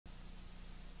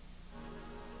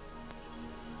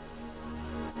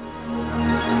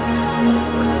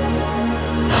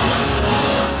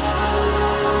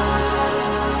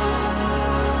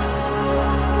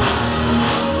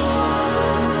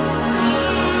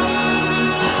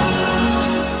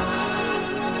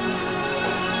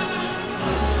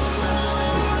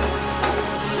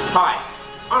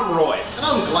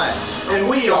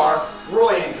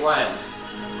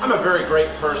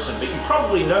person, but you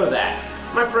probably know that.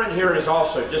 My friend here is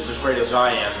also just as great as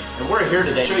I am, and we're here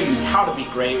today to show you how to be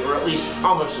great, or at least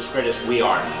almost as great as we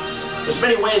are. There's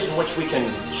many ways in which we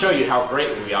can show you how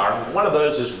great we are. One of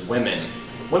those is women.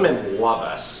 Women love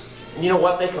us. And you know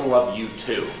what? They can love you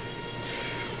too.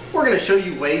 We're going to show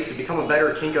you ways to become a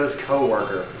better Kinko's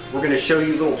co-worker. We're going to show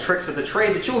you little tricks of the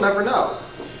trade that you'll never know.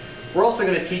 We're also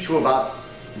going to teach you about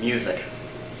music.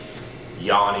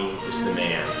 Yanni is the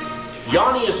man.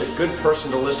 Yanni is a good person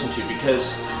to listen to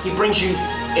because he brings you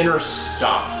inner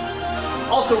stuff.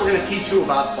 Also, we're going to teach you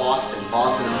about Boston.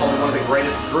 Boston is probably one of the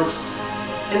greatest groups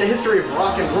in the history of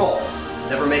rock and roll,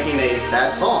 never making a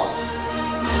bad song.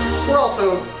 We're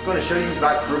also going to show you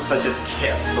about groups such as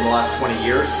Kiss, for the last 20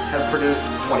 years, have produced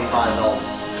 25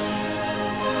 albums.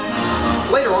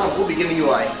 Later on, we'll be giving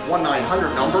you a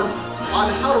 1-900 number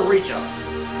on how to reach us.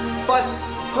 But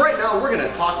for right now, we're going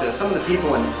to talk to some of the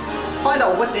people and find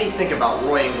out what they think about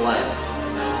Roy and Glenn.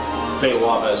 They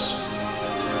love us.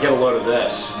 Get a load of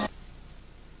this.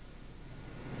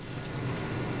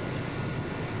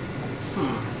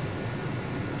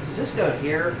 Does this go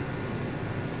here?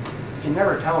 You can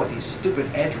never tell with these stupid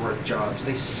Edgeworth jobs.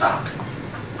 They suck.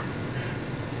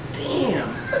 Damn.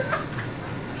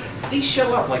 These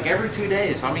show up like every 2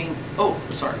 days. I mean, oh,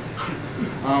 sorry.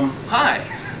 Hi.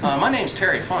 My name's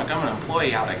Terry Funk. I'm an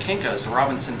employee out at Kinko's, the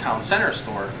Robinson Town Center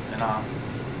store. And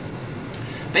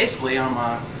basically,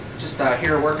 I'm just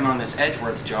here working on this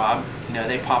Edgeworth job. You know,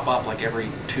 they pop up like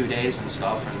every 2 days and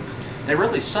stuff, and they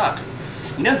really suck.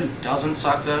 You know who doesn't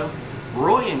suck though?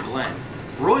 Roy and Glenn.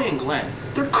 Roy and Glenn.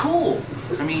 They're cool.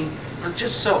 I mean, they're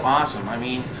just so awesome. I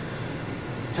mean,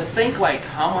 to think like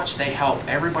how much they help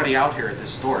everybody out here at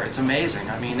this store, it's amazing.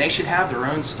 I mean, they should have their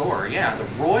own store. Yeah, the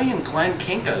Roy and Glenn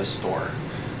Kinko's store.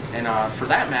 And for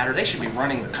that matter, they should be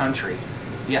running the country.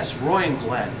 Yes, Roy and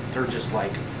Glenn. They're just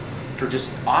like, they're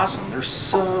just awesome. They're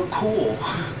so cool.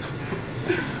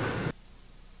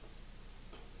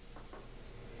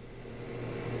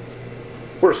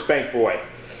 Where's Spank Boy?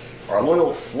 Our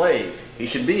loyal slave. He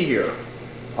should be here.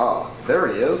 Ah, there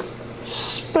he is.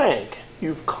 Spank,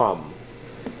 you've come.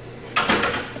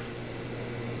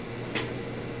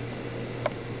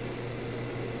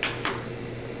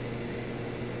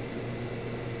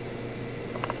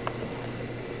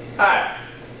 Hi,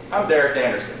 I'm Derek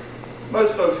Anderson.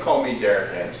 Most folks call me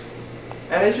Derek Anderson.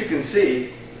 And as you can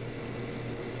see,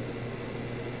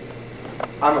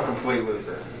 I'm a complete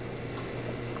loser.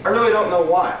 I really don't know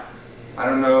why. I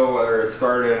don't know whether it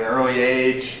started at an early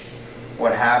age,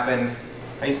 what happened.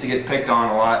 I used to get picked on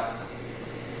a lot.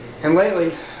 And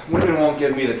lately, women won't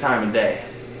give me the time of day.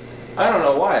 I don't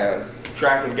know why. An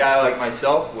attractive guy like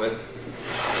myself with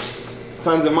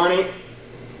tons of money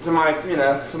to my,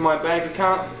 to my bank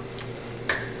account,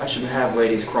 I shouldn't have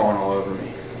ladies crawling all over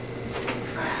me.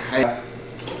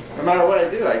 No matter what I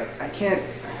do, I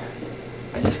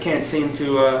just can't seem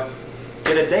to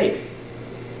get a date.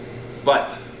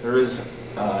 But there is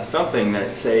something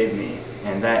that saved me,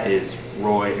 and that is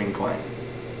Roy and Glenn.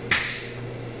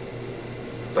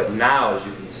 But now, as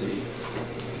you can see,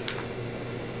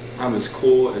 I'm as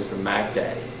cool as the Mac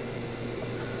Daddy.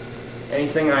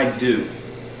 Anything I do,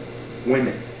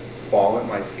 women fall at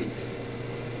my feet.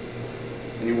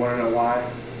 And you want to know why?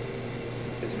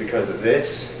 It's because of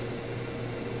this,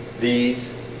 these,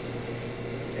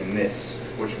 and this,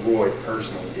 which Roy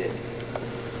personally did.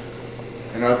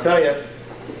 And I'll tell you,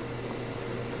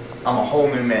 I'm a whole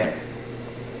new man.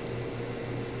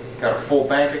 Got a full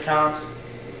bank account,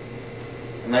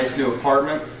 a nice new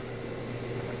apartment.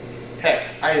 Heck,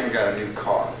 I even got a new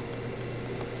car.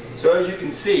 So as you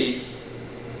can see,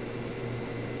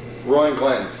 Roy and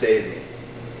Glenn saved me.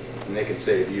 And they can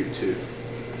save you too.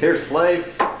 Here, slave.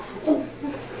 Ooh,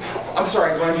 I'm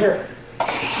sorry, Glenn, here.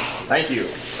 Thank you.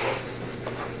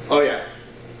 Oh yeah,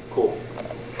 cool.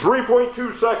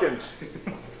 3.2 seconds.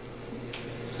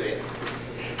 See ya.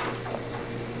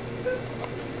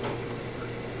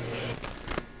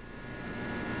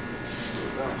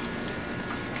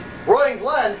 Roy and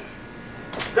Glenn,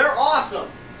 they're awesome.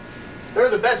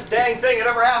 They're the best dang thing that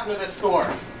ever happened to this store.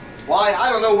 Why, I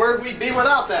don't know where we'd be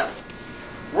without them.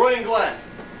 Roy and Glenn,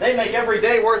 they make every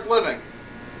day worth living.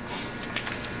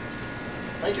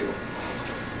 Thank you.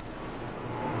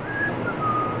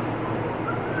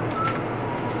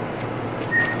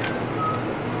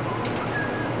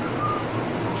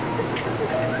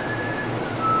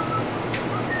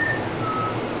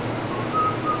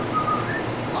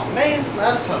 Oh man,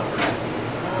 out of time.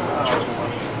 Oh boy.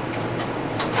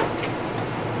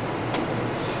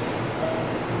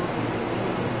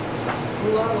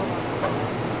 La, la, la. La, la, la.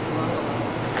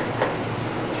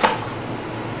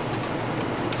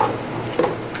 1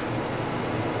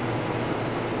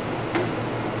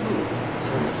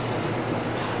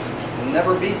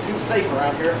 never be too safe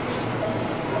around here.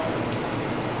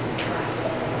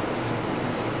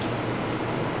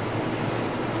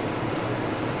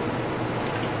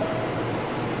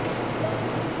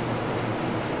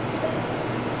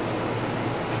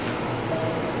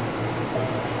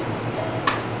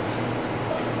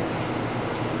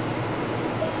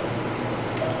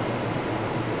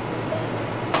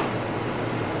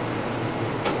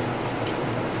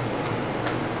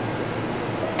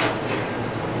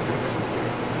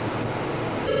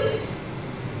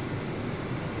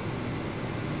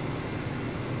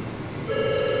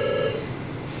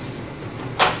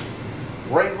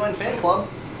 Roy Glenn Fan Club.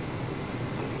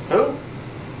 Who?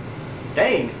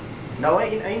 Dane. No,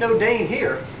 ain't no Dane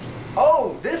here.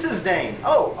 Oh, this is Dane.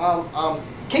 Oh,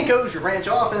 Kinko's your branch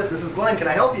office. This is Glenn. Can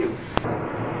I help you?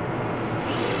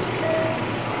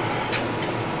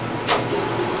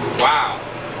 Wow.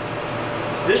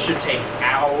 This should take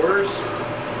hours.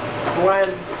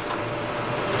 Glenn.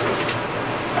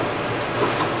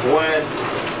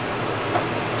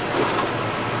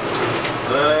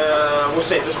 We'll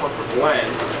save this one for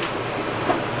Glenn.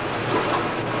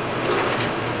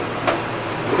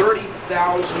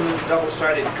 30,000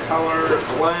 double-sided color,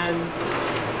 Glenn.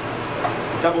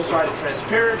 Double-sided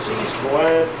transparencies,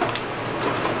 Glenn.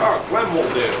 Oh, Glenn will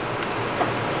do.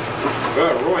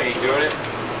 Good, Roy ain't doing it.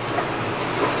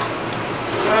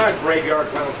 Graveyard,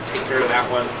 Glenn will take care of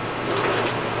that one.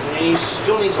 And he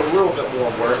still needs a little bit more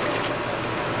work.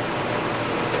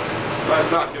 But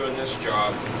I'm not doing this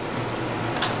job.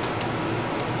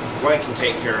 Glenn can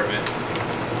take care of it.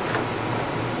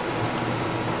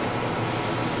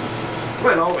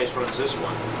 Glenn always runs this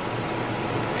one.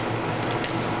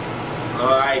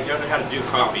 I don't know how to do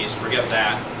copies, forget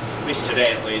that. At least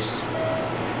today, at least.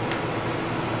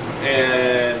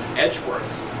 And Edgeworth.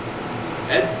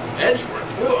 Edgeworth.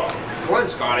 Ugh.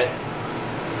 Glenn's got it.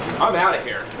 I'm out of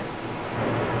here.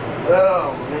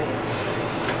 Oh, man.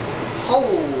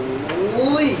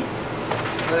 Holy.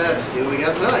 Let's see what we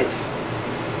got tonight.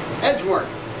 Edgeworth.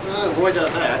 Roy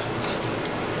does that.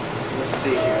 Let's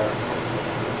see here.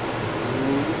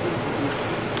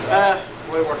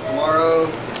 Roy works tomorrow.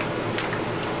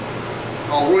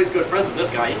 Oh, Roy's good friends with this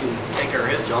guy. He can take care of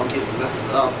his job in case he messes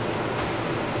it up.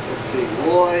 Let's see,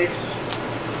 Roy.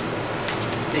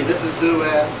 Let's see, this is due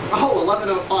at,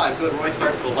 11:05. Good, Roy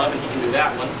starts at 11. He can do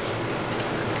that one.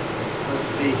 Let's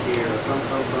see here.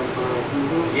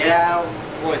 Yeah,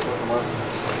 Roy's working tomorrow.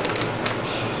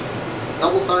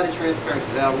 Double-sided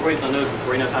transparencies. Yeah, Roy's done those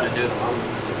before. He knows how to do them. I'm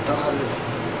just done.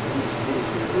 Let's see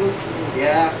here.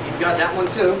 Yeah, he's got that one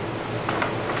too.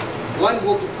 Glenn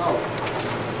will do. Oh.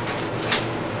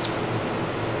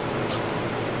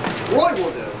 Roy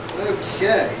will do.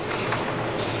 Okay.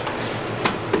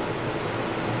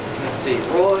 Let's see.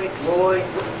 Roy.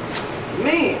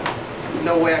 Man,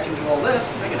 no way I can do all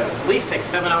this. I gotta at least take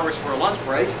 7 hours for a lunch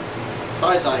break.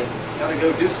 Besides, I gotta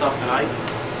go do stuff tonight.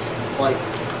 It's like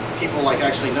people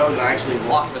actually know that I actually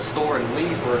lock the store and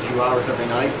leave for a few hours every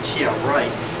night. Yeah,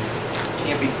 right.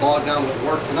 Can't be bogged down with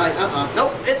work tonight.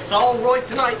 Nope, it's all Roy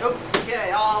tonight. Okay,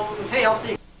 hey, I'll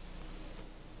see you.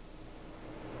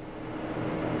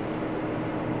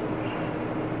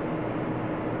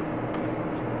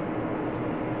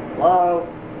 Hello?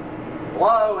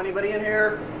 Hello? Anybody in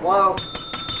here? Hello?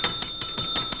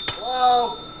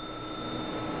 Hello?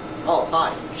 Oh,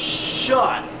 hi.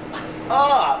 Shut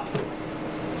up!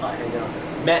 Hi, how you doing?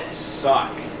 Mets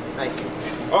suck. Thank you.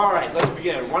 All right, let's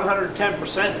begin.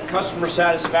 110% customer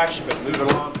satisfaction, but move it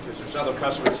along because there's other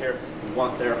customers here who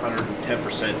want their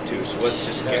 110% too. So let's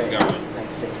just get going. I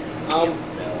see.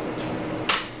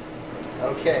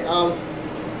 Okay.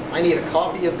 I need a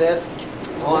copy of this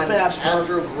on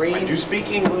Astro Green. I do speak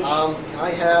English. Can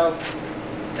I have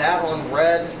that on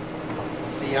red?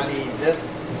 See, I need this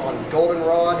on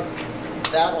goldenrod.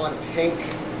 That on pink.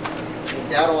 Need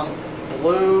that on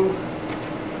blue.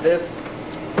 This.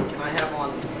 I have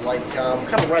on, like, what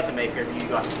kind of resume paper you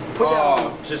got? Put that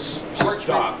on just parchment,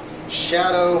 stop.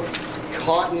 Shadow,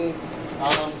 cotton,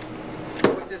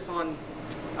 put this on,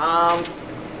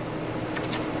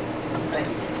 thank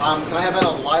you. Can I have that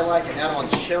on lilac and that on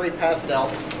cherry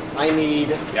pastel? I need...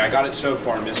 Yeah, I got it so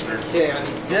far, mister. Okay, I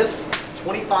need this,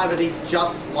 25 of these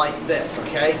just like this,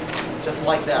 okay? Just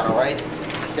like that, alright?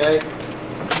 Okay?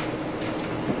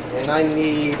 And I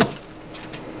need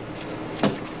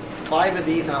 5 of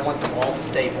these, and I want them all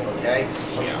stapled, okay? I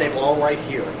want them stapled all right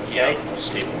here, okay? Yeah, I'll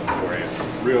staple them for you.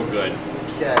 Real good.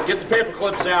 Okay. Get the paper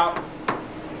clips out.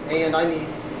 And I need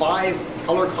 5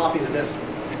 color copies of this,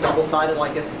 double-sided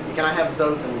like this. Can I have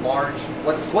those in large?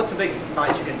 What's the biggest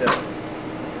size you can do?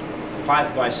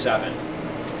 5 by 7.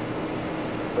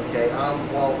 Okay,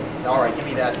 well, alright, give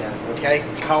me that then, okay?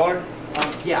 Color?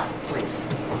 Yeah, please.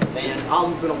 And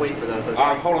I'm gonna wait for those,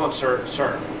 okay? Hold on, sir.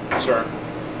 Sir.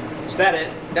 Is that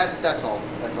it? That's all.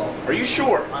 Are you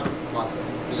sure? I'm positive.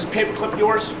 Is this paperclip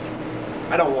yours?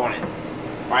 I don't want it.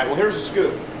 All right, well, here's the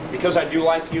scoop. Because I do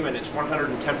like you and it's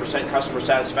 110% customer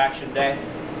satisfaction day,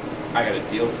 I got a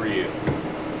deal for you.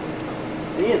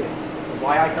 This is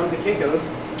why I come to Kinko's.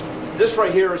 This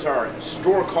right here is our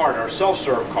store card, our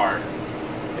self-serve card.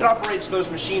 It operates those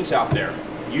machines out there.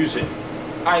 Use it.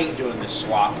 I ain't doing this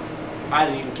slop. I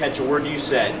didn't even catch a word you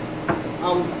said.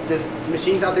 Does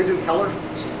machines out there do color?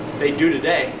 They do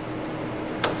today.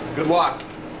 Good luck.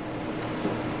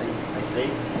 I see.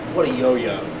 What a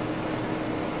yo-yo.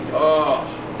 Oh,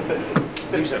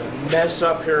 there's a mess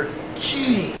up here.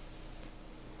 Gee.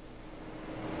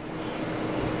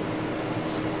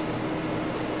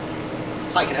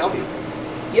 Hi, can I help you?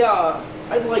 Yeah,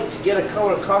 I'd like to get a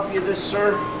color copy of this,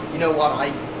 sir. You know what?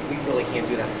 We really can't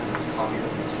do that because it's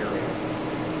copyright material.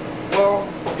 Well,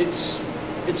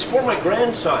 it's for my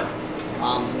grandson.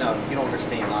 No, you don't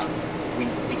understand.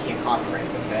 We can't copyright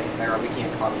it, okay? Or we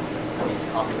can't copy it because it says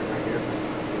copyright right here.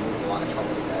 So we're in a lot of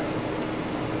trouble with that.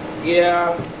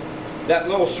 Yeah, that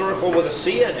little circle with a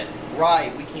C in it.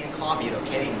 Right, we can't copy it,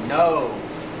 okay? No,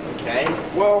 okay?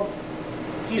 Well,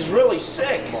 he's really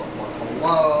sick. Look,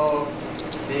 hello.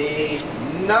 See?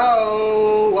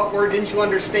 No! What word didn't you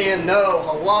understand? No,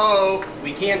 hello.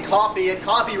 We can't copy it.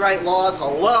 Copyright laws,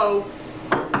 hello.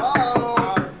 Hello.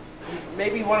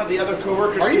 Maybe one of the other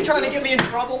coworkers. Are you trying to get me in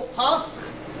trouble, huh?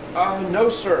 No,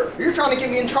 sir. You're trying to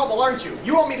get me in trouble, aren't you?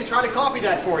 You want me to try to copy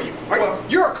that for you. Well,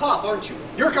 you're a cop, aren't you?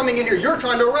 You're coming in here, you're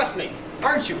trying to arrest me,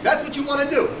 aren't you? That's what you want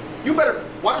to do. You better,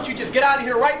 why don't you just get out of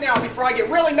here right now before I get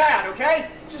really mad, okay?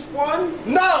 Just one?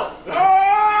 No!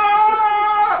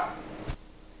 Ah!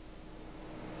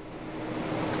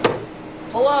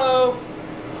 Hello?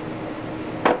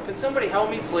 Can somebody help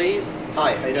me, please?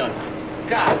 Hi, how you doing?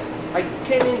 Guys, I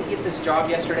came in to get this job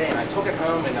yesterday, and I took it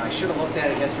home, and I should have looked at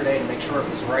it yesterday to make sure it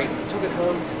was right. I took it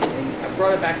home, and I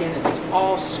brought it back in, and it's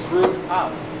all screwed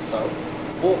up. So?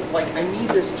 Well, like, I need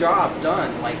this job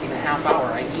done, like, in a half hour.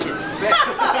 I need it fixed.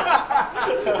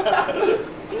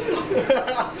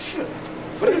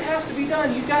 But it has to be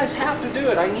done. You guys have to do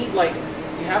it. I need, like,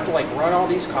 you have to, like, run all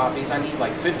these copies. I need,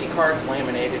 like, 50 cards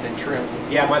laminated and trimmed.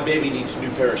 Yeah, my baby needs a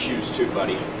new pair of shoes too,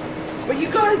 buddy. But you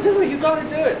gotta do it. You gotta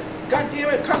do it. God damn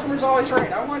it, customer's always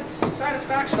right. I want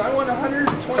satisfaction. I want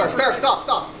 120. Sir,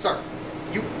 stop, sir.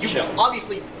 You Chill.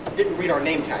 obviously didn't read our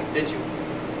name tag, did you?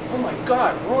 Oh my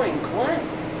God, Roy and Glenn.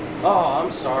 Oh,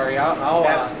 I'm sorry. I'll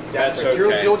That's right.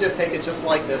 okay. You'll just take it just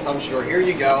like this, I'm sure. Here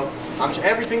you go. I'm sure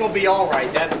everything will be all right.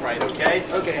 That's right, okay?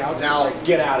 Okay, I'll just Now,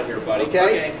 Get out of here, buddy.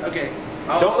 Okay. Okay.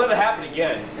 Don't let it happen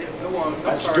again. It won't. I'm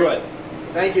That's sorry. good.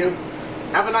 thank you.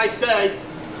 Have a nice day.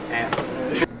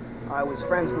 I was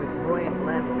friends with Roy and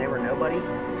Glenn when they were nobody.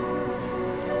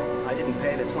 I didn't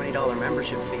pay the $20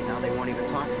 membership fee. Now they won't even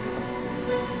talk to me.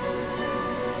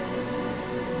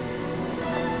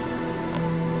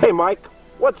 Hey, Mike,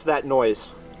 what's that noise?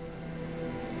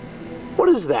 What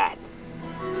is that?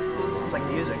 Sounds like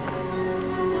music.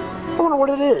 I wonder what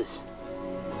it is.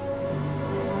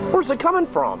 Where's it coming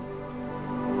from?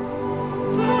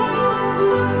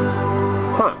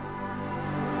 Huh.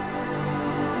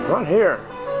 Not here.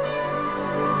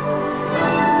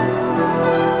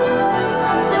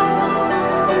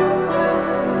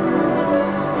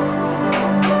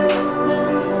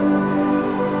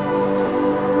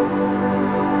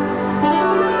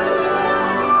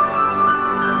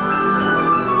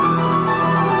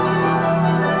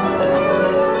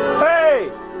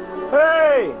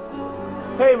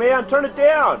 Hey, man, turn it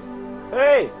down.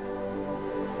 Hey.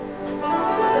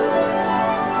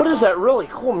 What is that really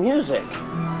cool music?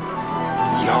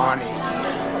 Yanni.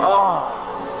 Oh.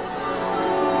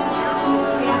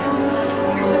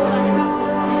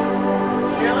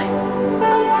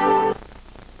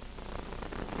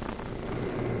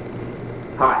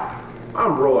 Hi,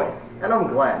 I'm Roy. And I'm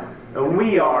Glenn. And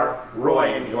we are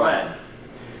Roy and Glenn.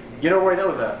 You know, Roy, that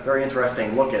was a very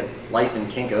interesting look at life in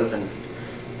Kinko's and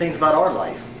things about our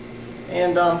life.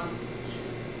 And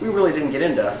we really didn't get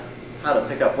into how to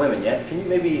pick up women yet. Can you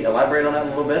maybe elaborate on that a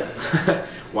little bit?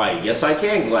 Why, yes I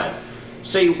can, Glenn.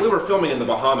 See, we were filming in the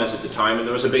Bahamas at the time, and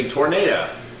there was a big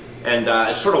tornado. And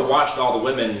it sort of washed all the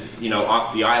women, you know,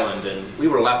 off the island, and we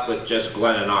were left with just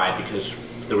Glenn and I because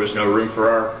there was no room for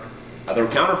our other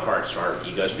counterparts, our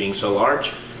egos being so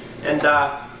large. And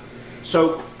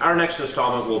so our next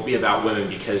installment will be about women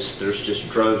because there's just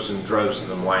droves and droves of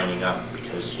them lining up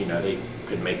because, you know, they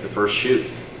couldn't make the first shoot.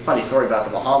 Funny story about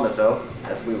the Bahamas, though.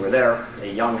 As we were there, a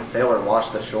young sailor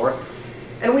washed ashore,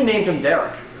 and we named him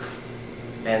Derek.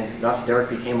 And thus Derek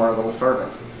became our little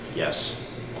servant. Yes.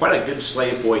 Quite a good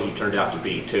slave boy he turned out to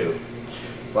be, too.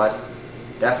 But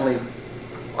definitely,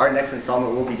 our next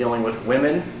installment will be dealing with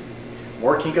women,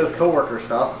 more Kinko's co-worker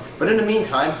stuff. But in the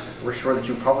meantime, we're sure that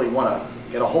you probably want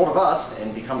to get a hold of us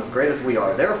and become as great as we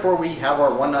are. Therefore, we have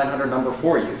our 1-900 number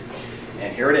for you.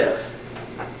 And here it is.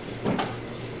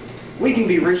 We can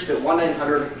be reached at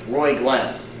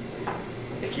 1-900-ROY-GLEN.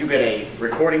 If you get a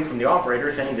recording from the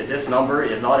operator saying that this number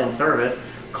is not in service,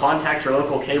 contact your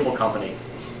local cable company.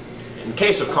 In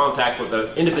case of contact with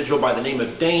an individual by the name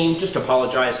of Dane, just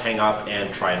apologize, hang up,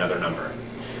 and try another number.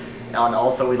 And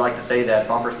also, we'd like to say that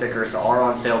bumper stickers are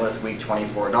on sale this week,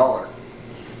 $24.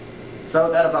 So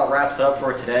that about wraps it up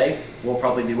for today. We'll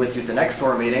probably be with you at the next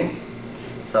store meeting.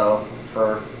 So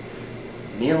for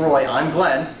me and Roy, I'm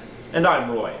Glenn. And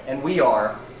I'm Roy. And we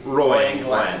are Roy and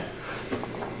Glenn.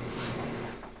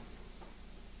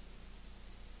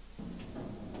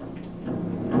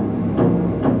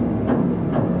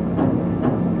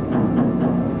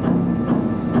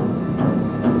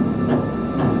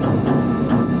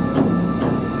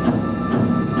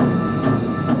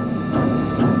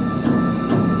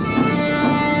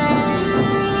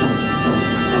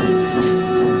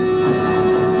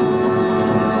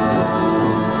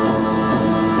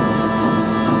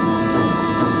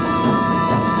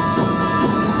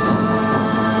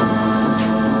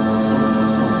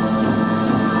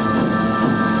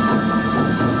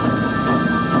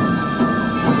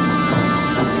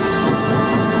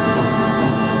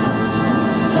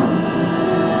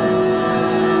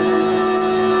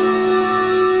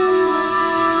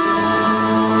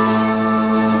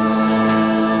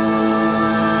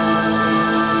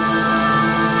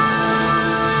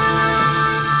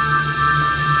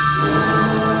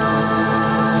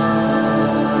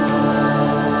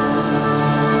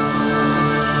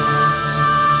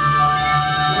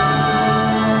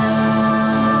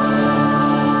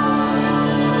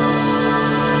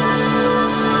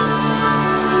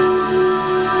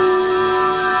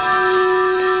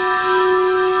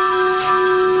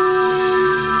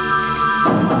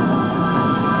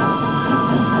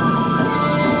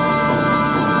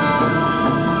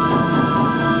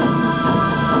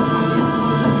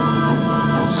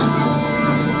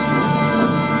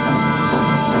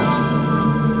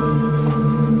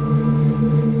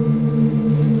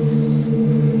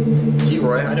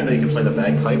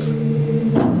 Bagpipes.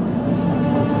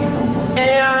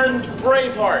 And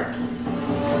Braveheart.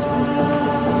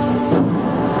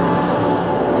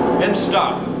 And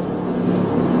stop.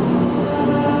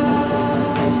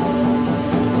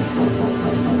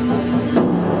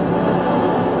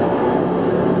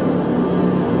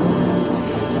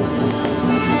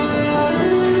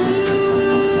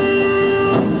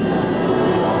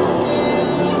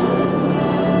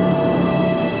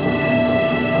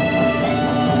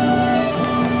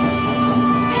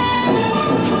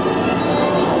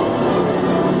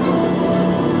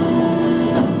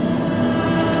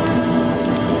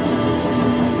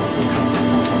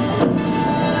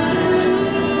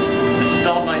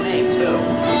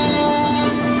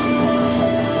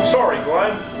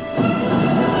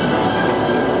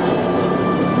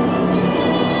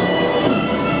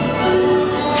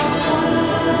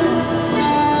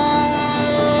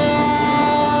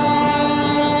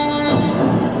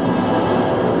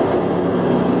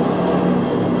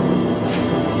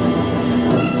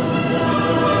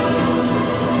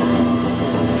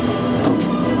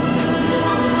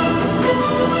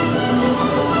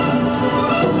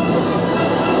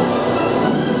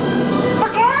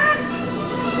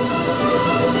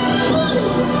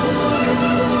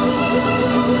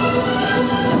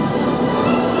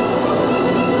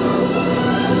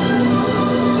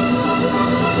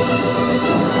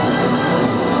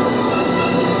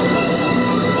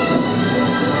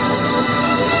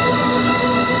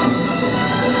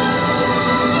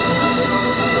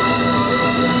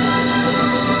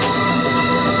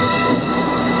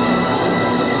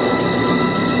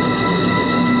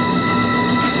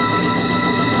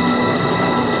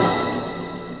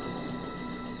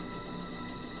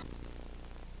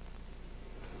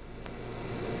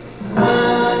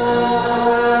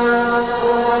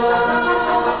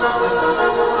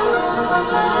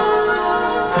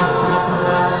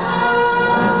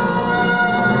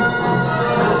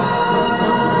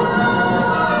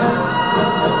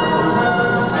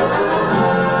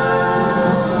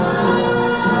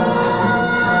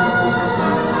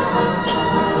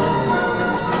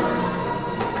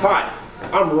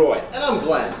 I'm Roy. And I'm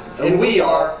Glenn. And we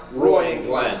are Roy and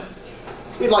Glenn.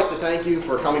 We'd like to thank you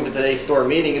for coming to today's store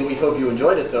meeting, and we hope you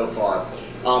enjoyed it so far.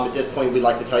 At this point, we'd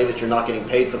like to tell you that you're not getting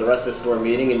paid for the rest of the store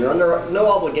meeting, and you're under no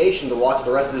obligation to watch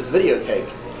the rest of this videotape.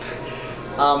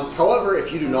 However,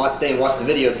 if you do not stay and watch the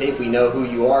videotape, we know who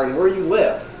you are and where you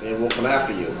live, and we'll come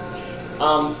after you.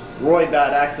 Roy,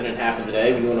 bad accident happened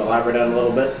today. You want to elaborate on it a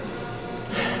little bit?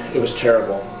 It was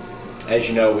terrible. As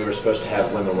you know, we were supposed to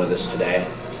have women with us today,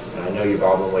 and I know you've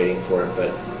all been waiting for it,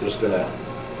 but there's been a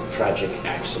tragic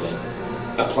accident.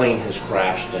 A plane has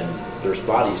crashed, and there's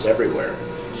bodies everywhere.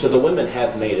 So the women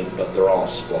have made it, but they're all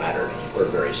splattered. We're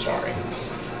very sorry.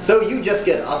 So you just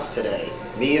get us today,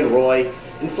 me and Roy,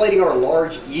 inflating our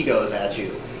large egos at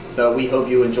you. So we hope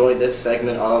you enjoyed this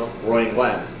segment of Roy and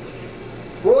Glenn.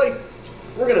 Roy,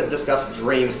 we're going to discuss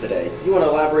dreams today. You want to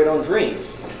elaborate on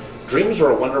dreams? Dreams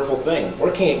are a wonderful thing.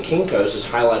 Working at Kinko's has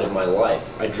highlighted my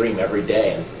life. I dream every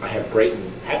day, and I have great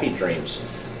and happy dreams.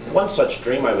 One such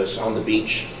dream, I was on the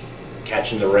beach,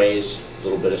 catching the rays, a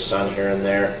little bit of sun here and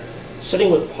there,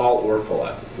 sitting with Paul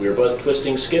Orfila. We were both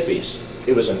twisting skippies.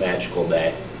 It was a magical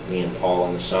day, me and Paul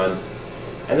in the sun.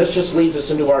 And this just leads us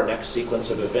into our next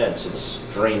sequence of events. It's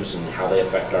dreams and how they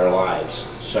affect our lives.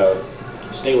 So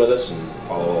stay with us and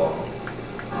follow along.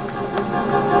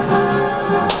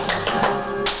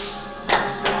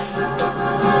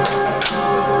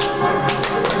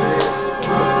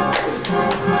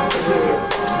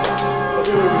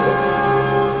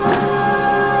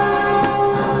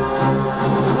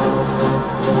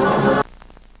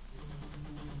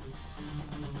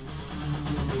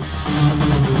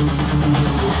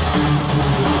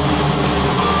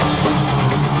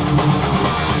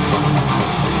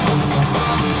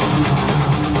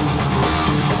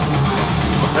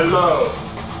 Hello,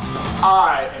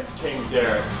 I am King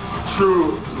Derek,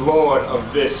 true lord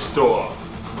of this store.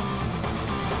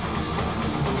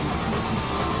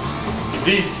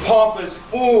 These pompous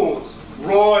fools,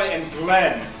 Roy and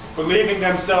Glenn, believing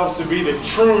themselves to be the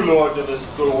true lords of the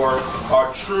store,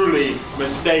 are truly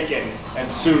mistaken and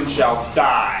soon shall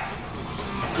die.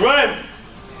 Glenn!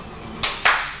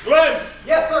 Glenn!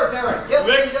 Yes, sir, Derek. Yes,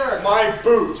 Lick King Derek. my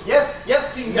boot. Yes,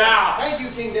 yes, King Derek. Now. Thank you,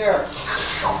 King Derek.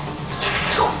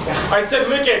 I said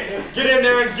lick it. Get in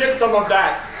there and get some of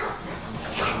that.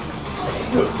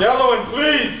 The other one,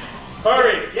 please.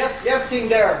 Hurry. Yes, yes, King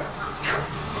Derek.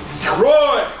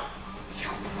 Roy.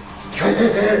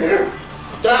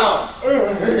 Down.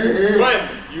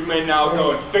 Glenn, you may now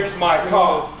go and fix my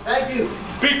car. Thank you.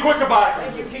 Be quick about it.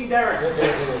 Thank you, King Derek.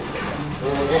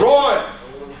 Roy.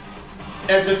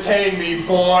 Entertain me,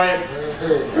 boy.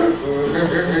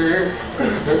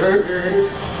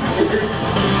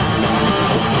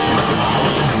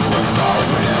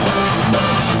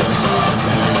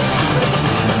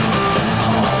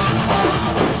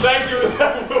 Thank you,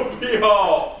 that will be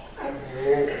all.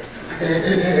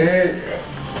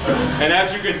 And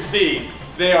as you can see,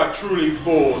 they are truly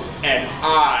fools, and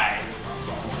I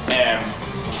am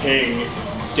King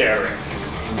Derek.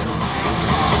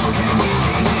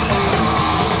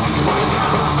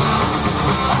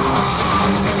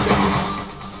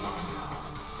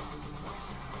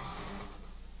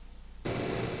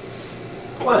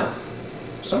 Glenn,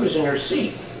 somebody's in your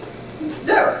seat. It's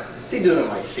Derek. What's he doing in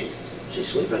my seat? Is he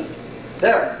sleeping?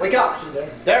 Derek, wake up.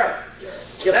 Derek. Derek,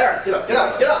 get up, get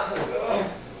up, get up.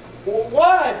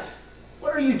 What?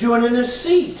 What are you doing in this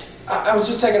seat? I was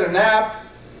just taking a nap.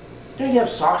 Don't you have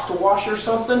socks to wash or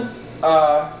something?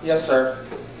 Yes, sir.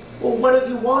 Well, why don't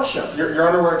you wash them? Your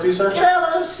underwear too, sir? Get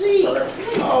out of the seat! Sorry.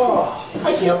 Oh,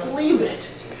 I can't believe it.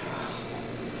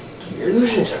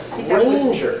 Illusion's a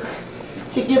ranger.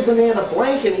 You give the man a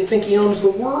blanket and he'd think he owns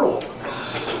the world.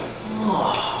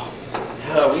 Oh.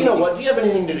 You know what? Do you have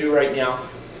anything to do right now?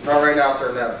 Not right now,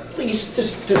 sir, no. Please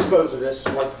just dispose of this,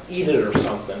 like eat it or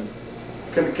something.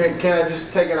 Can I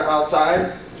just take it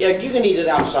outside? Yeah, you can eat it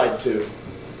outside too.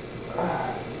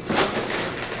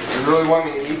 You really want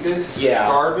me to eat this Yeah.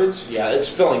 garbage? Yeah, it's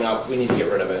filling up. We need to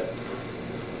get rid of it.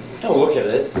 Don't look at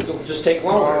it. It'll just take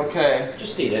longer. Okay.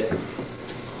 Just eat it.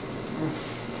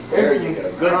 There you go.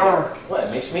 Good Derek. What?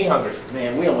 It makes me hungry.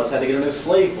 Man, we almost had to get a new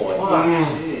slave boy. Wow.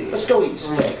 Let's go eat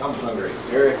steak. I'm hungry.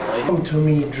 Seriously. Come to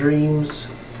me, dreams,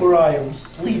 for I am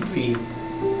sleepy.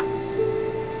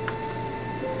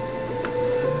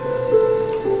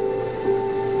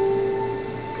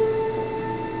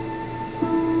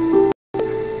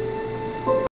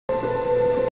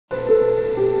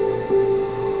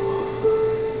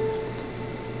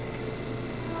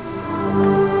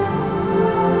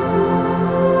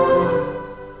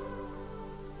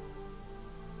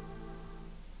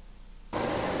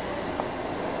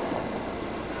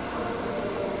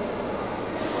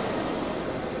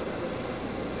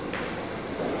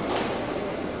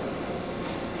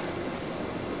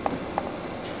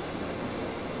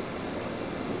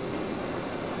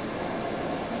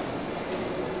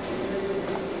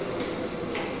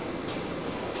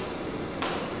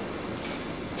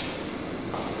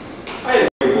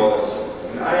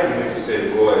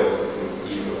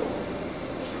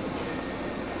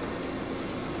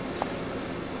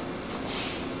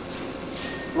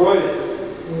 Roy,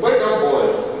 wake up, boy.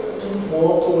 Don't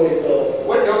want to wake up.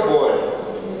 Wake up, boy.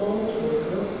 Don't want to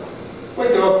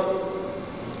wake up. Wake up.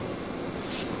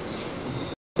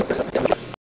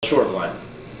 Sure, Glenn.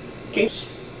 Kinks,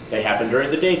 they happen during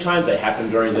the daytime, they happen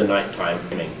during the nighttime.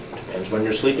 Depends when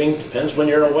you're sleeping, depends when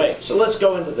you're awake. So let's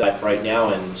go into that right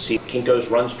now and see if Kinko's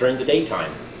runs during the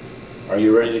daytime. Are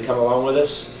you ready to come along with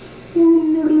us?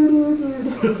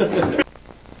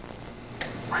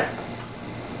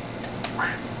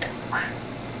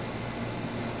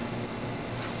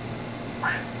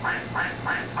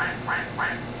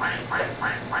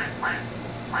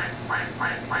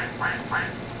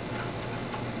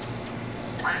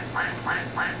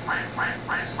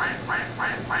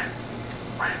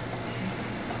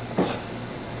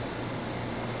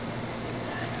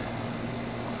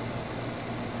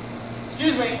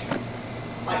 Excuse me.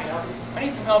 I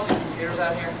need some help with these computers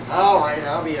out here. All right,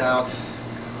 I'll be out.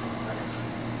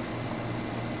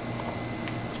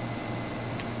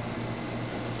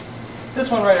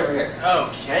 This one right over here.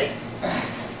 Okay.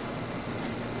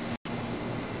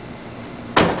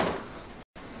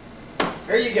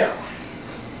 Here you go.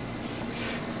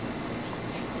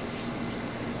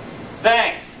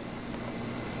 Thanks.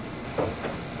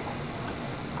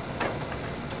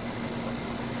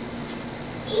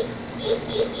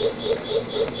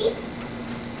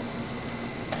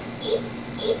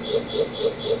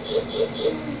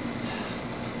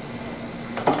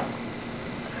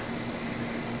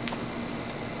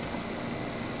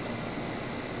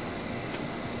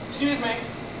 Excuse me.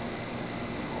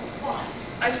 What?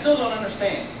 I still don't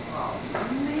understand. Oh,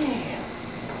 man.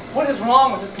 What is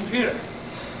wrong with this computer?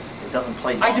 It doesn't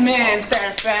play. I demand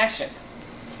satisfaction.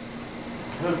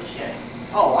 Okay.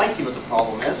 Oh, I see what the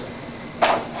problem is.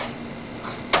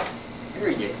 Here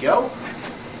you go.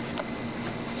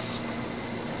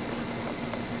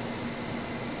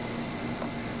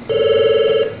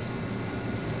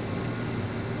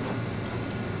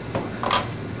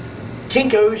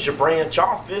 Kinko's your branch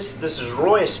office. This is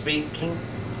Roy speaking.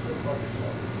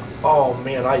 Oh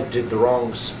man, I did the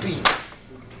wrong speak.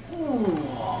 Ooh.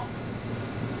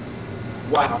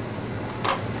 Wow.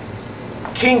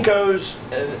 Kinko's,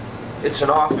 it's an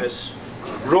office.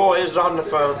 Roy is on the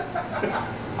phone.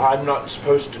 I'm not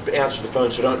supposed to answer the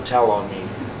phone, so don't tell on me.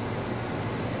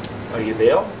 Are you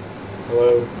there?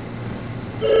 Hello?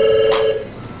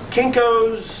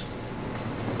 Kinko's,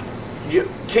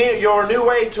 your new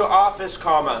way to office,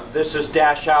 comma. This is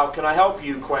dash out. Can I help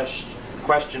you?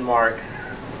 Question mark.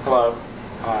 Hello.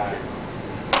 Hi.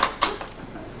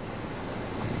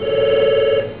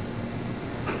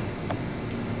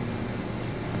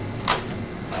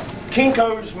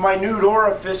 Kinko's minute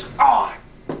orifice. Oh,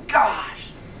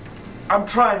 gosh. I'm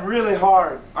trying really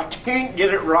hard. I can't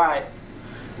get it right.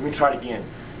 Let me try it again.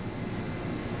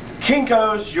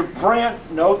 Kinko's, your brand.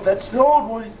 Nope, that's the old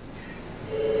one.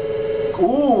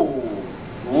 Ooh.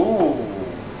 Ooh.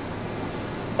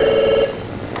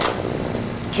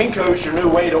 Kinko's, your new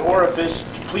way to orifice.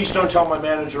 Please don't tell my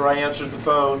manager I answered the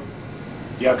phone.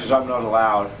 Yeah, because I'm not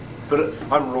allowed. But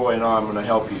I'm Roy and I'm going to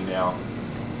help you now.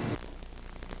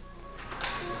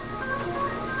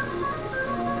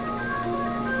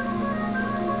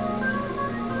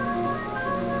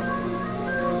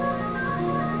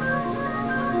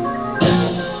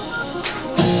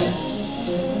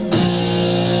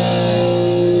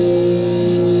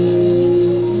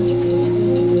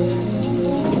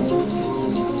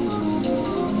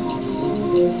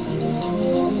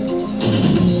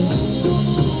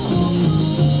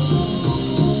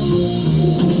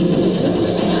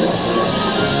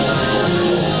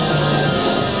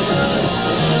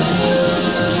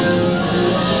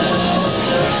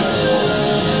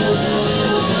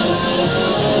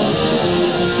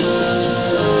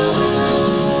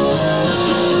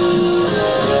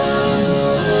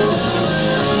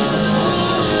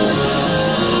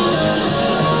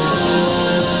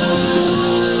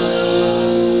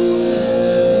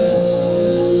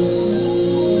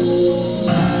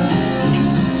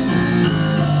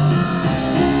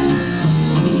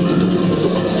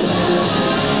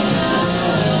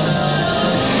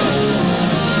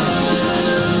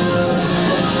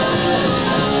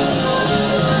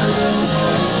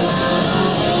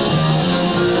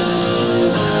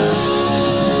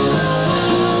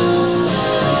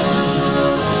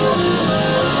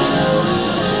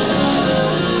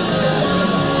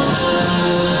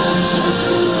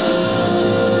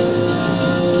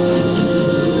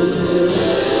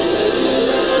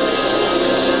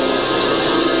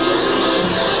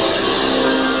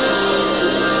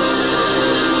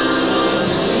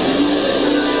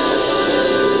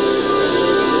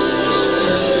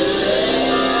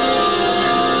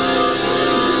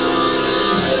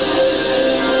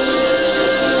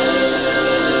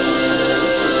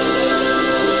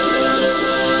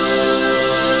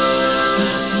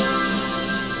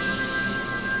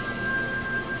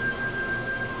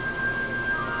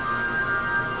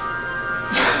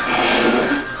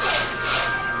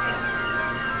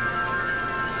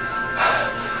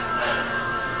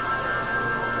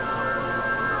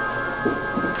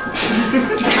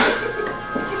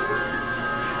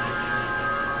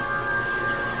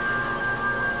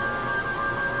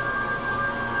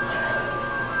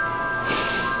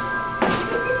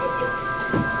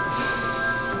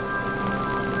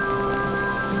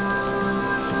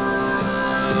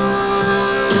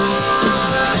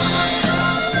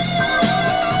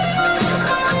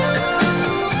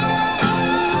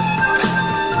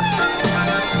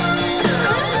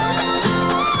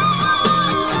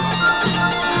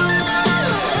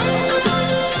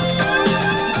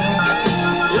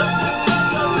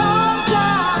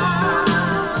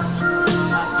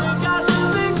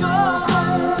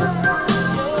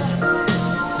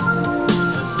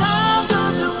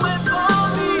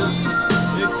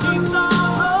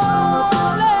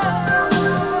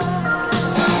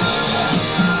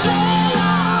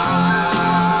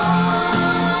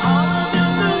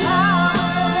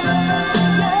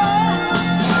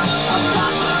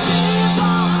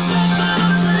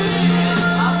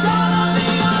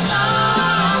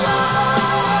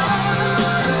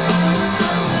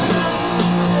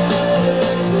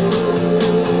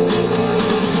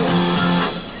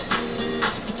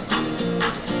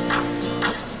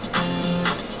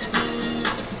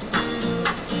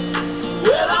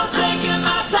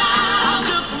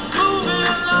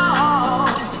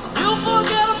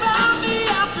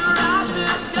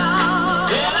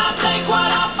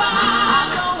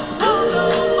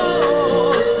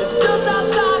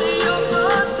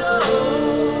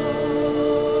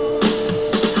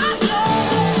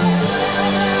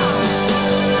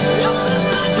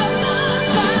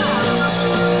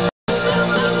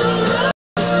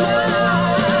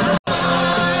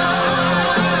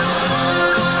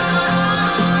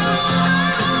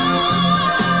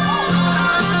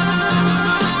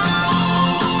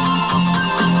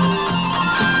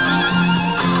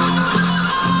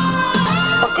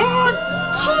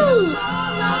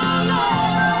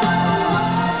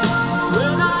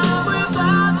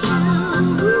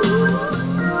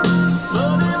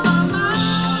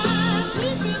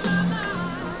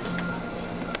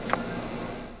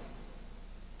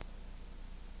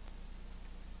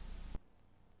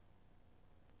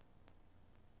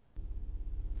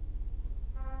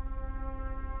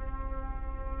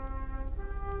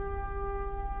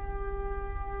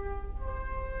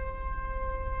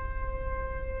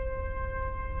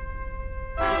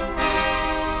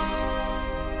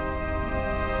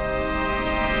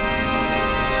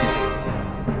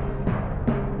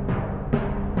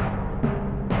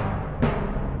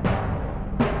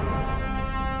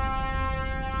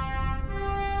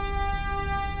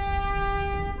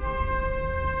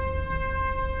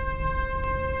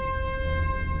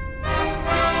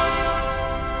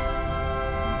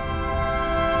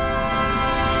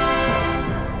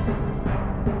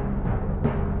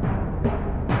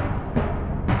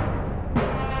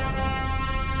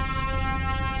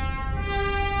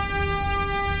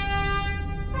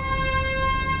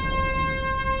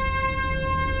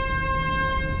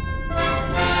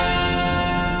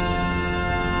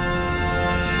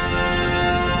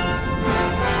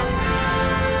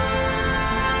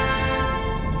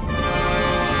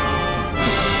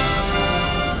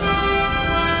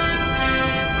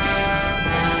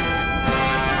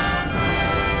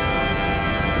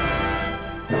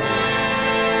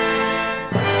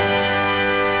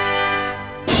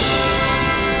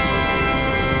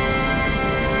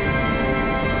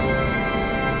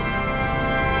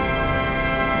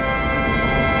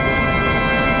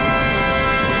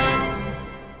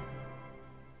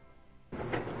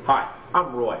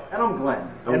 I'm Roy. And I'm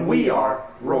Glenn. And we are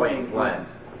Roy and Glenn.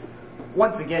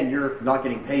 Once again, you're not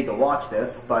getting paid to watch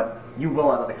this, but you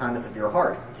will out of the kindness of your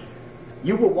heart.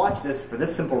 You will watch this for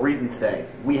this simple reason today.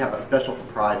 We have a special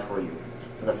surprise for you.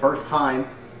 For the first time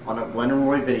on a Glenn and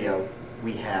Roy video,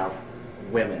 we have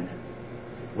women.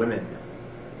 Women.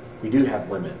 We do have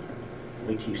women.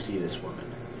 Wait till you see this woman.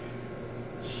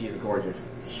 She is gorgeous.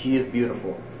 She is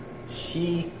beautiful.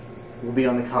 She will be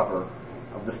on the cover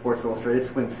of the Sports Illustrated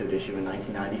swimsuit issue in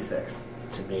 1996.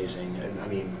 It's amazing. And I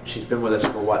mean, she's been with us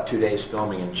for what, 2 days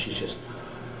filming, and she's just...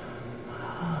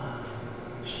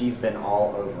 She's been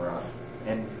all over us.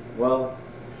 And, well,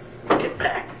 get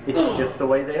back. It's just the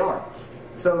way they are.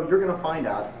 So you're going to find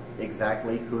out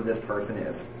exactly who this person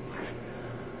is.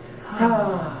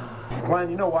 Glenn,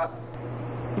 you know what?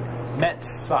 Mets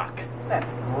suck.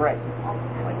 That's great. Oh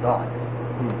my God.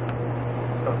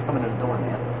 So it's coming to the door,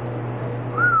 man.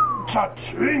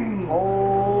 Cha-ching!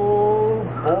 Oh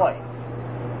boy.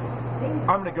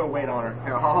 I'm gonna go wait on her.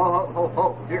 Here,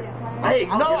 ho. Here. Hey,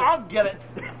 I'll get it.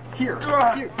 Here, do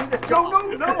this.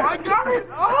 No, I got it.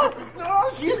 Oh,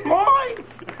 she's mine.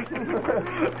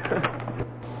 Hey,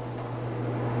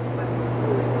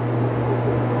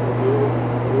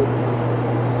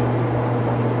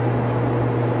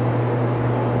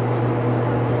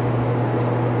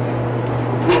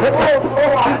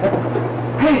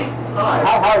 hi.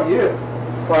 How are you?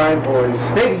 Fine, boys.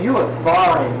 Baby, you look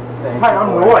fine. Hi,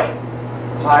 I'm Roy.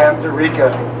 Hi, I'm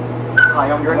Derica.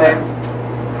 Hi, I'm your name.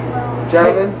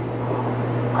 Gentlemen,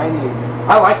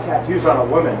 I like tattoos on a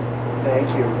woman.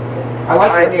 Thank you.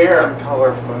 I need hair. some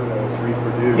color photos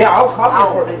reproduced. Yeah, I'll copy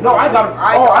for you. No, I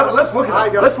got them. Let's look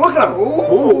at them. Let's look at them.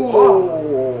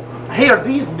 Ooh. Hey, are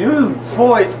these nudes?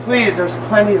 Boys, please, there's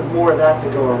plenty of more of that to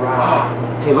go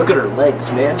around. Hey, look at her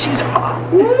legs, man. She's hot.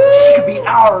 She could be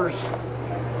ours.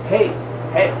 Hey,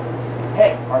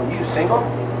 are you single?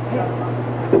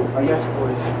 Are you? Yes,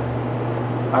 boys.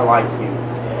 I like you.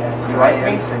 Yes, You I like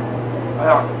am me? single.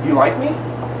 Do you like me?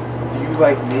 Do you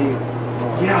like me?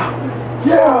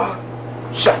 Yeah.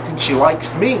 I think she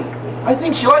likes me. I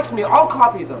think she likes me. I'll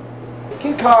copy them.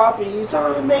 Making copies.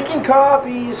 I'm making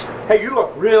copies. Hey, you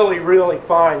look really, really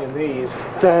fine in these.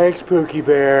 Thanks, Pookie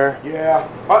Bear. Yeah.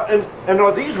 And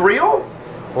are these real?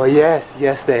 Well, yes,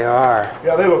 they are.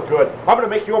 Yeah, they look good. I'm gonna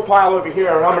make you a pile over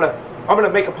here, and I'm gonna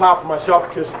make a pile for myself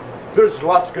because there's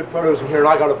lots of good photos in here, and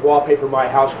I gotta wallpaper my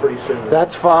house pretty soon.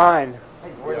 That's fine.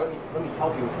 Hey, Roy, let me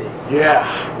help you with these. Yeah.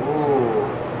 Ooh.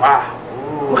 Wow.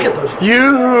 Ooh. Look at those.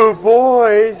 You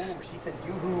boys. She said,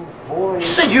 yoo-hoo, boys. She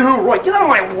said you, Roy. Get out of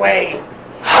my way.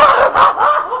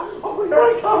 Oh, here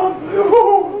I come.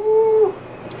 Ooh.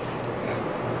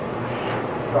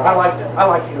 I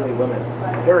like hairy women.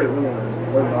 Hairy women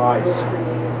are nice.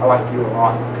 I like you a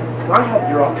lot. Can I have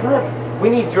your we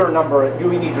need your number.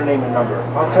 We need your name and number.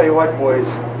 I'll tell you what,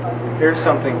 boys. Here's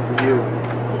something for you.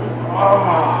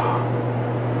 Oh.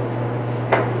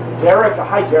 Derica,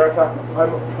 hi Derica.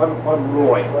 I'm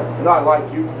Roy. And I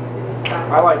like you.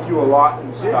 I like you a lot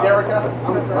and stuff. Derica,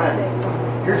 I'm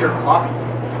Glenn. Here's your copies.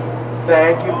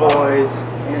 Thank you, boys.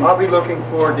 I'll be looking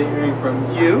forward to hearing from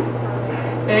you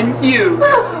and you.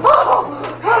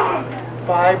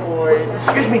 Bye, boys.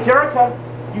 Excuse me, Derica.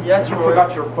 You Roy.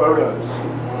 forgot your photos.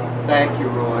 Thank you,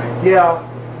 Roy. Yeah.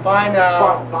 Bye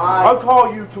now. Bye. I'll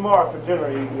call you tomorrow for dinner.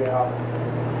 Yeah.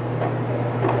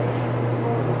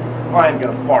 I'm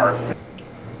gonna barf.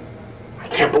 I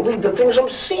can't believe the things I'm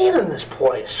seeing in this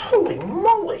place. Holy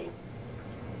moly.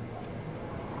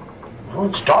 Well,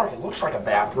 it's dark. It looks like a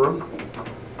bathroom.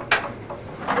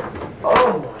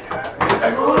 Oh my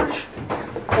gosh.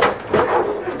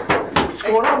 What's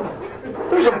going on there?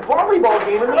 There's a volleyball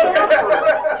game in the bathroom.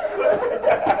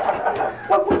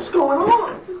 What's going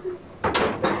on?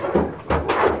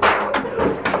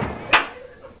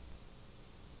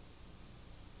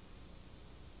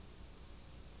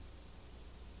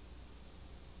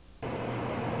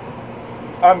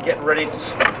 I'm getting ready to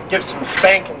give some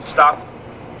spanking stuff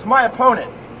to my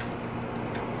opponent.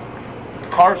 The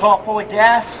car's all full of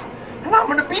gas, and I'm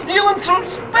gonna be dealing some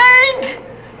spank!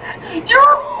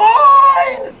 You're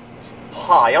mine!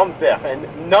 Hi, I'm Biff,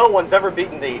 and no one's ever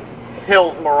beaten the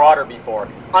Hills Marauder before.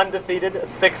 Undefeated,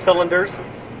 6 cylinders,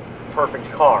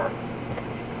 perfect car.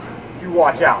 You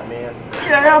watch out, man.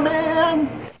 Yeah, man!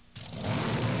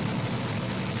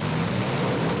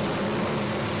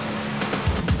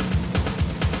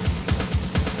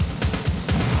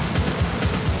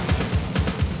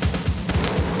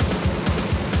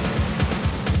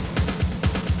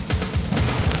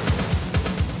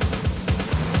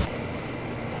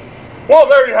 Well,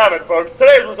 there you have it, folks.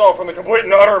 Today's result from the Complete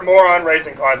and Utter Moron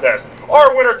Racing Contest.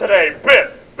 Our winner today,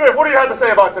 Biff. Biff, what do you have to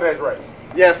say about today's race?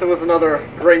 Yes, it was another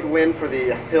great win for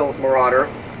the Hills Marauder.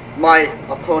 My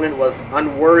opponent was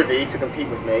unworthy to compete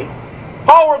with me.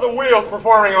 How were the wheels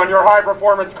performing on your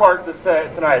high-performance kart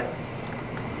tonight?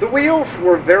 The wheels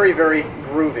were very, very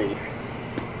groovy.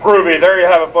 Groovy. There you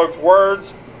have it, folks.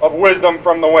 Words of wisdom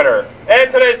from the winner.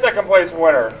 And today's second place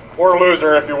winner, or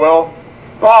loser, if you will,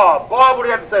 Bob. Bob, what do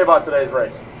you have to say about today's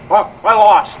race? I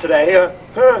lost today.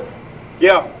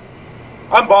 Yeah.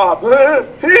 I'm Bob.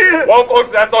 Well,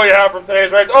 folks, that's all you have from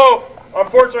today's race. Oh,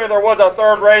 unfortunately, there was a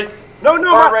third race. No,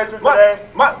 third racer today.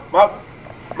 My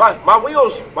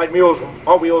wheels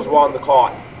were on the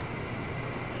cart.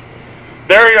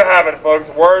 There you have it, folks.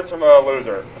 Words from a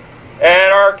loser.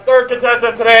 And our third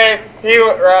contestant today, he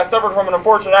suffered from an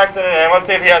unfortunate accident, and let's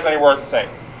see if he has any words to say.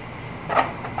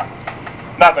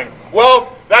 Nothing.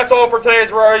 Well, that's all for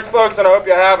today's race, folks, and I hope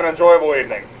you have an enjoyable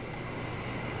evening.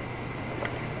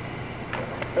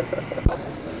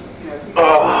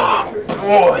 Oh,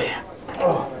 boy.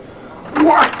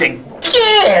 Locked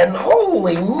again.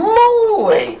 Holy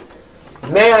moly.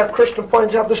 Man, if Kristen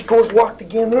finds out the store's locked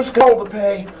again, there's gold to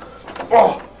pay.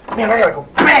 Oh, man, I gotta go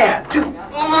back. man, dude.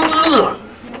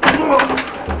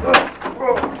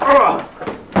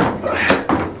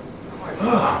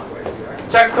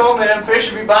 Chuck told me them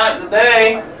fish will be biting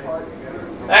today.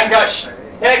 I ain't got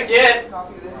heck yet.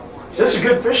 Is this a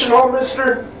good fishing hole,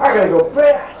 mister? I gotta go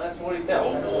back. That's what he said.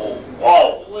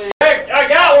 Holy heck, I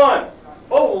got one!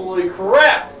 Holy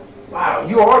crap! Wow,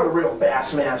 you are the real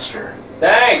bass master.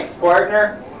 Thanks,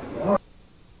 partner.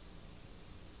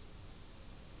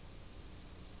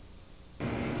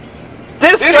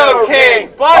 Disco King,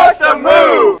 bust a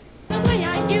move!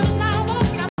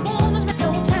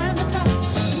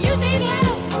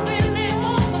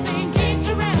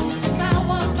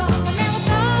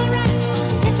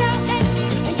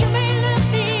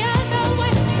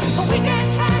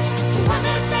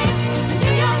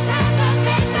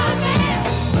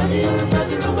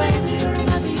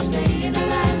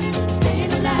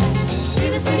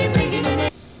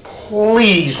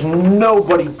 Please,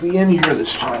 nobody be in here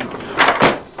this time.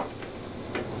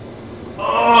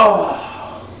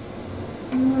 Oh,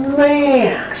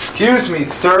 man. Excuse me,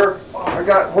 sir. I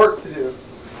got work to do.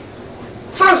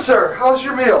 So, sir, how's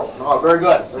your meal? Oh, very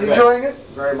good. Very You good. enjoying it?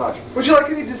 Very much. Would you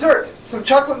like any dessert? Some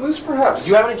chocolate mousse, perhaps? Do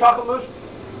you have any chocolate mousse?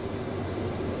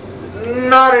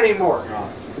 Not anymore.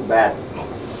 Oh, too bad.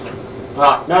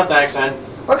 No thanks, then.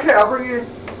 Okay, I'll bring you.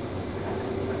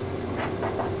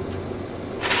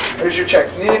 Here's your check.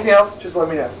 If you need anything else, just let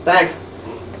me know. Thanks.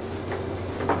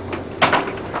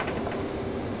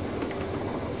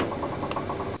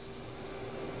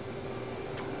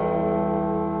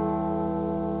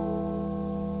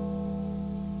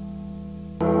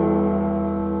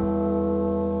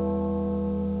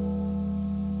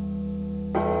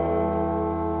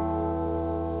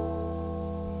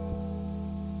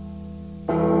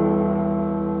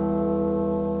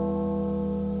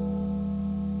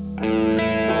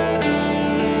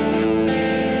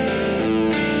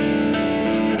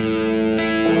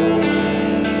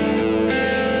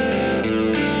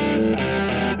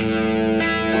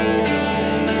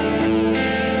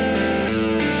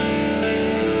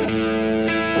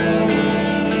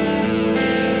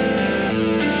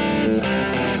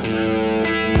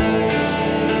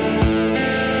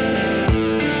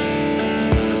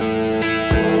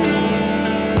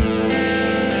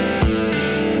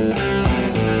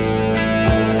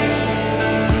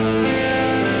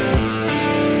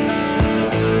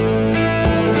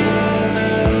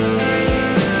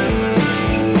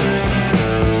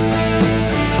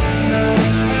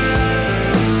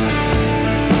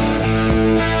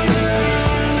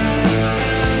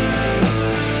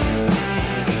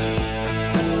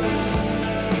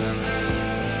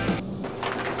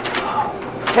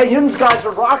 Hey, you guys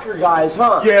are rocker guys,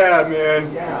 huh? Yeah,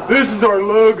 man. Yeah. This is our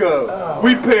logo.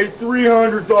 We paid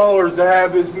 $300 to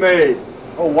have this made.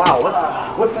 Oh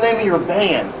wow, what's the name of your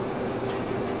band?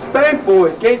 Spank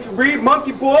Boys, can't you read,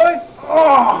 Monkey Boy?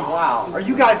 Oh! Wow, are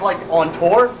you guys like on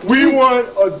tour? We want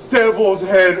a devil's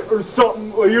head or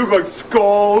something. You have like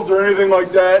skulls or anything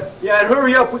like that. Yeah, and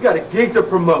hurry up, we got a gig to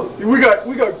promote. We got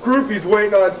groupies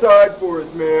waiting outside for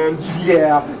us, man.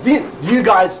 Yeah. Do you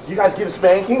guys give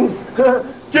spankings?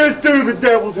 Just do the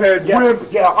devil's head, Yeah, wimp.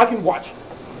 yeah, I can watch.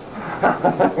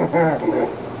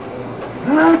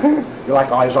 You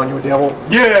like eyes on you, devil?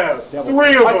 Yeah, Devil.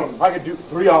 3 of them. I could do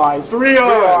 3 eyes. 3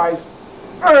 eyes.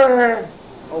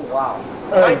 Oh wow.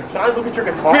 Can I look at your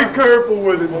guitar? Be careful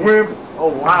with it, wimp. Oh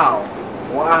wow.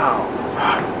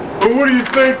 Wow. But what do you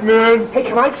think, man? Hey,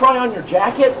 can I try on your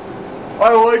jacket?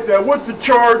 I like that. What's the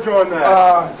charge on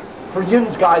that? For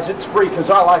yins guys, it's free because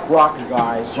I like rocker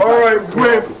guys. You All right,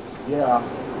 wimp. Yeah.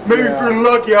 Maybe if you're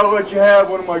lucky, I'll let you have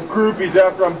one of my groupies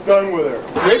after I'm done with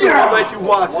her. Maybe I'll let you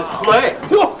watch us play.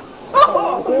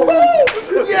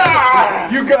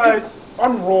 Yeah! You guys,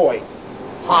 I'm Roy.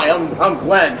 Hi, I'm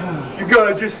Glenn. you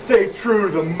gotta just stay true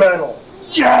to the metal.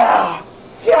 Yeah!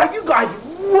 Yeah, you guys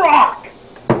rock!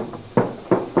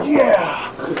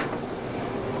 Yeah!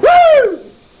 Woo!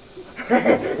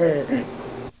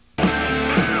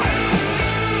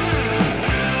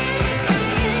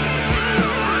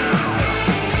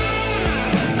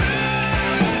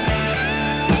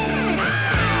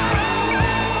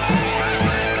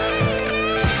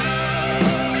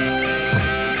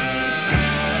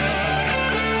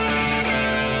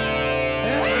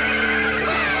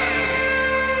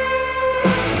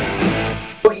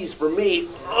 For me,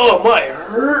 oh my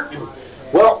hurting.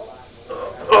 Well,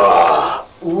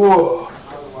 whoa.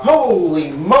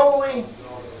 Holy moly!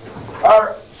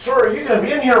 Sir, are you gonna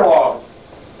be in here long?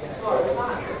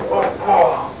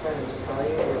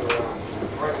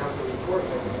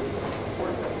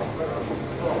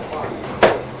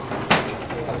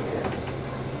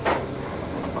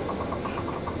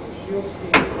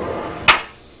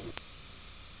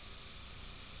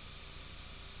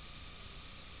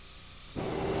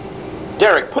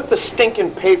 Derek, put the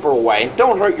stinking paper away and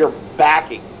don't hurt your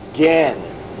back again.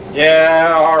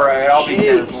 Yeah, all right, I'll be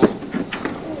Jeez. careful.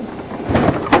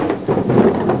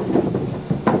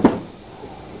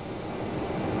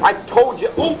 I told you.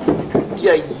 Ooh,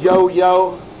 you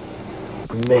yo-yo.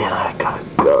 Man, I gotta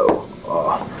go.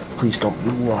 Please don't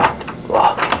be locked.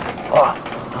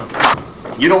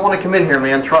 You don't want to come in here,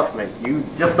 man. Trust me. You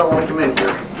just don't want to come in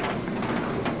here.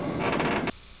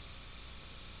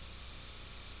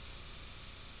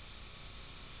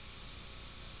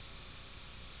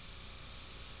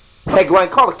 Hey, Glenn,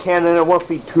 call the cannon. I won't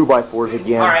feed 2x4s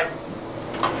again. All right.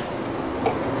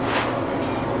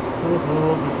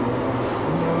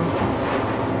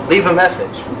 Leave a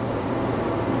message.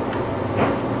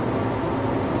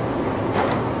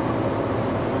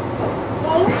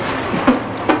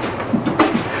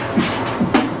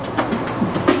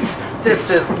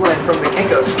 This is Glenn from the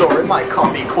Kinko store, and my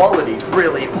coffee quality's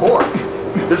really poor.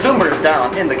 The zoomer's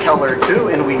down in the color too,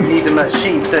 and we need the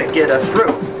machines to get us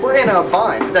through. We're in a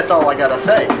bind, that's all I gotta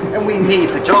say. And we need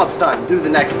the jobs done due the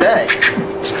next day.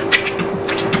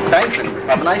 Thanks, and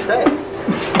have a nice day.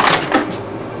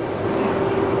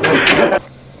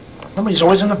 Somebody's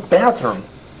always in the bathroom.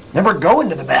 Never go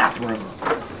into the bathroom.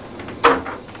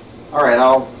 All right,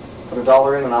 I'll put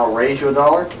 $1 in and I'll raise you $1.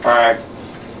 All right,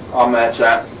 I'll match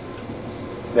that.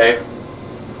 Dave,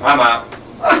 I'm out.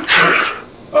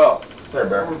 Oh, there,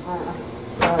 Bear.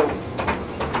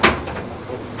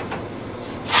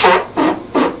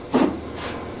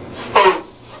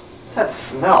 What's that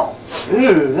smell?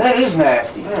 Ooh, that is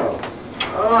nasty.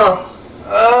 Oh,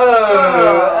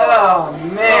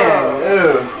 Man,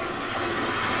 ooh.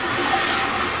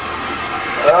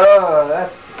 Oh,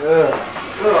 that's good.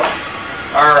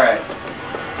 All right.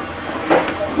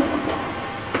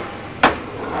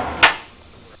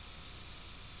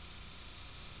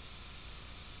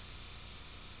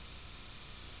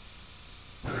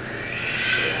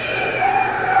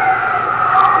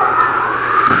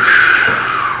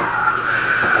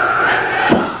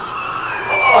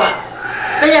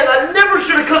 Man, I never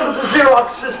should have come to the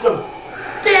Xerox system.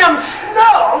 Damn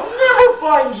snow! I'll never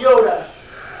find Yoda.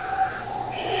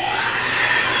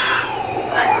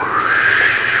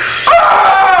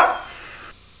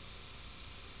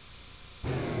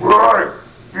 Roy,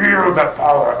 feel the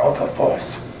power of the Force.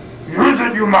 Use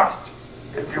it you must,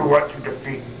 if you want to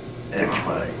defeat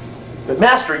Edgeworth. But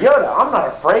Master Yoda, I'm not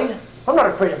afraid. I'm not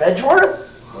afraid of Edgeworth.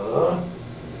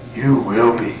 You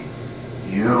will be.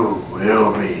 You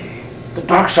will be. The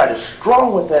dark side is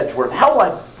strong with Edgeworth. How will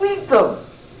I beat them?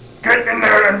 Get in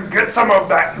there and get some of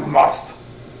that you must.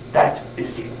 That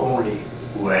is the only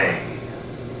way.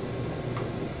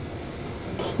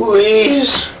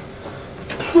 Please.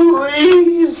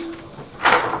 Please.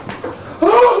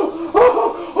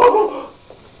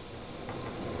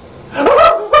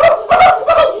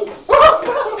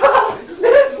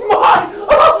 It's mine.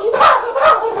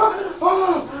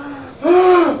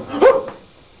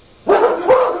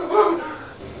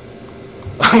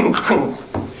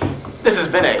 this has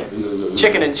been a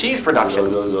chicken and cheese production.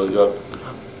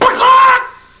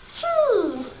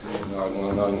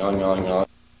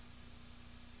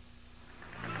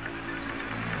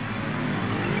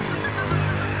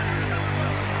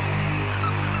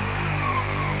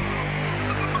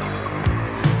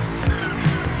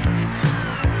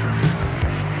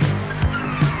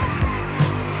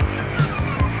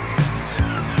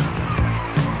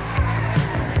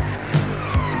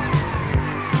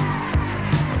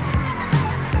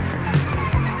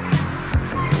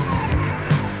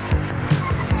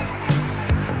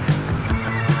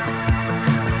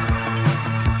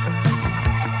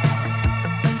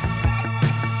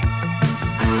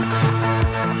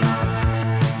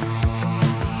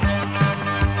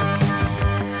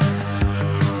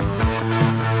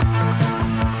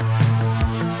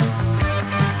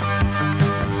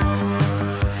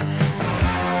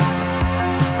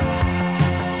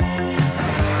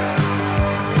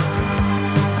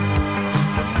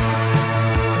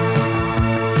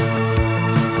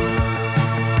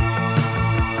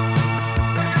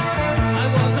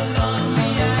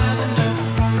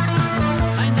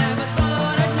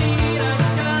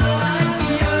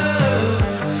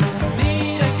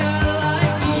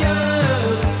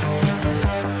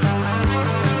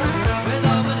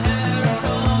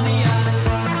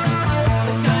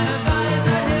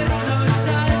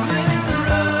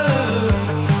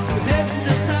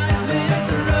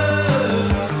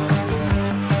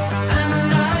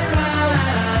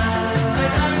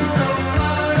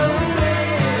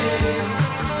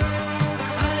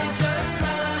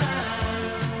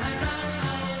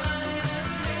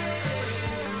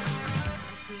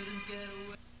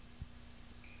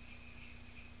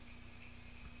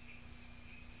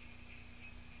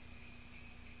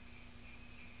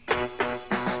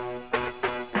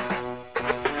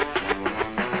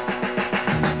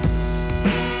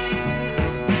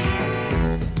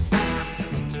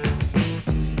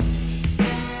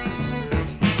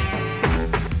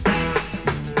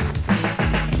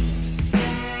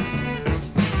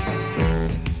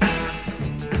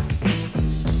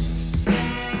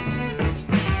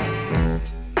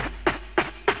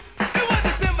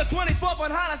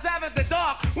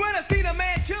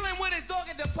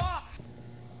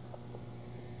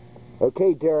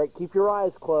 Okay, Derek, keep your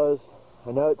eyes closed.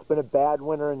 I know it's been a bad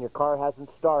winter and your car hasn't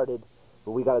started,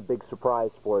 but we got a big surprise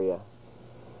for you.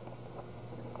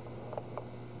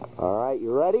 All right,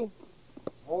 you ready?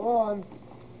 Hold on.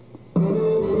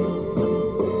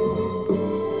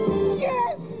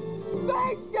 Yes!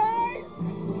 Thanks, guys!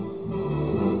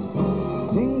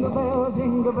 Jingle bell,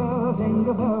 jingle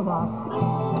bell rock.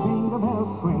 Jingle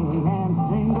bells swing and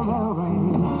jingle bell ring.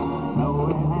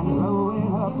 Snowing and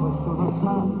blowing up with silver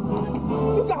fun.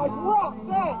 You guys rock,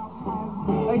 thanks!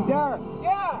 Hey, Derek.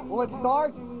 Yeah! Will it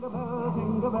start? Jingle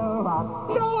bell rock.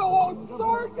 No, it won't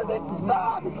start because it's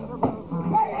stuck!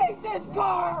 I hate this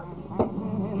car!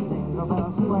 Jingle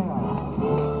bell square.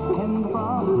 In the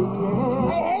frosty air.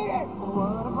 I hate it!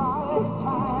 What a bright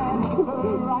time, the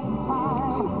right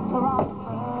time to rock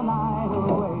the night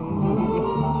away.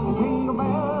 Jingle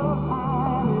bell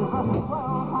time is a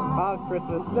swell time. Ah,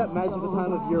 Christmas. Is that magical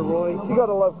time of year, Roy? You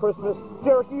gotta love Christmas.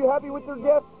 Derek, are you happy with your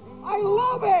gift? I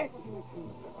love it!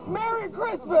 Merry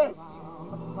Christmas!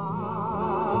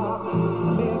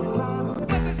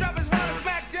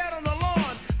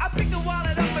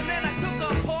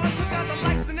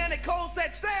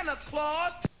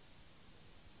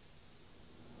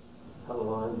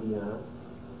 Hello, I'm Dion.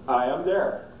 Hi, I'm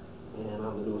Derek. And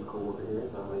I'm the newest co-worker here,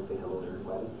 so I'm going to say hello to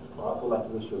everybody. I'd also like to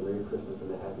wish you a Merry Christmas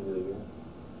and a Happy New Year.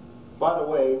 By the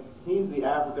way, he's the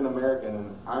African American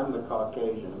and I'm the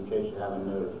Caucasian, in case you haven't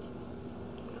noticed.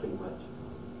 Pretty much.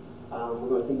 We're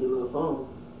going to sing you a little song.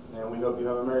 And we hope you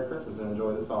have a Merry Christmas and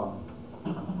enjoy the song.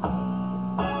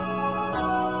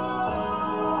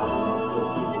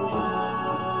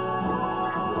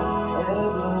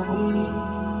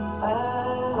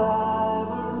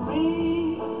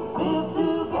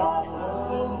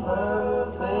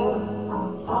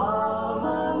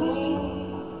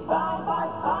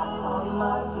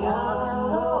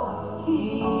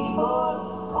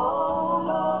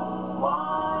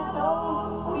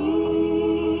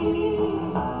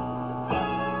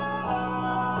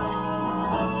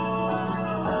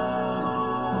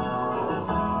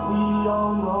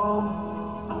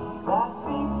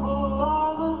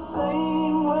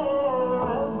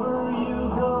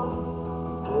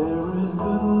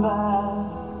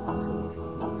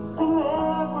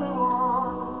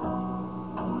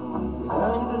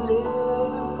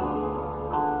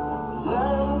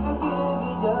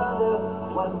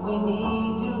 What we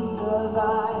need to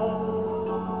survive,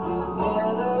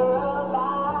 together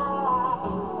alive,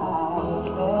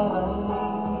 ebony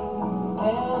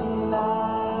and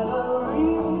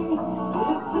ivory,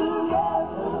 live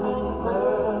together in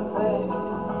perfect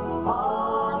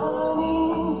harmony,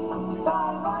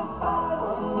 side by side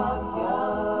on the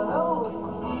piano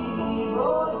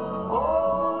keyboard. Oh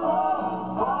Lord,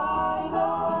 why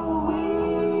don't we?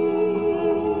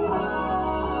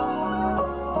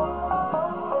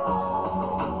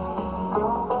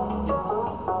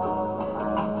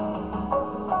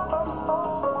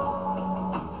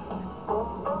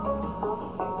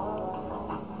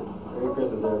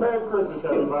 Merry Christmas,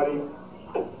 everybody.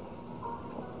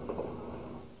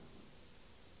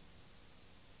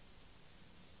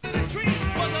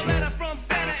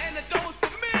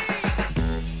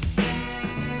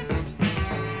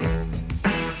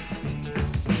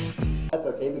 That's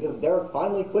okay, because Derek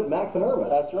finally quit Max and Irma.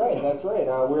 That's right.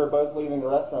 We were both leaving the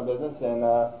restaurant business, and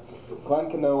Glenn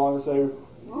can no longer say,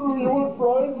 "Oh, you want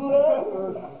fries for that?"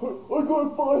 Or, "I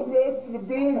got 5 Max in the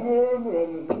bin, man."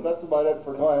 And that's about it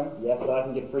for Glenn. Yes, but I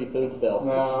can get free food still.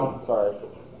 No, sorry.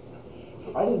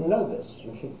 I didn't know this.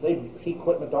 He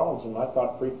quit McDonald's and I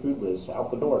thought free food was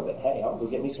out the door, but hey, I'll go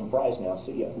get me some fries now.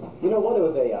 See ya. You know what? It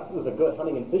was a good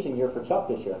hunting and fishing year for Chuck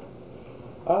this year.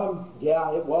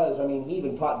 Yeah, it was. I mean, he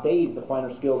even taught Dave the finer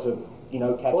skills of,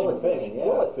 catching Toilet fish. fishing, yeah.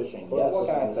 Toilet fishing, yes. What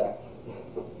can I say?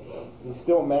 He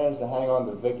still managed to hang on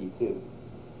to Vicky, too.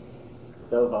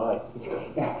 So have I.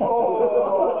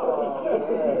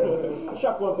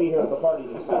 Chuck won't be here at the party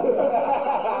this summer.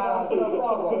 No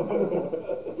problem.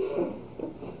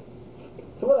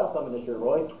 So what else happened this year,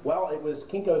 Roy? Well, it was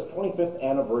Kinko's 25th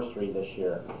anniversary this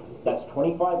year. That's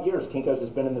 25 years Kinko's has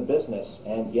been in the business,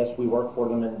 and yes, we work for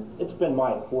them, and it's been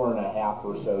my 4.5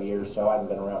 or so years, so I haven't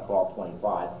been around for all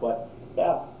 25, but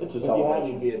yeah, it's a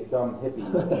celebration. If you had, you'd be a dumb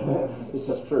hippie. This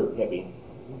is true, hippie.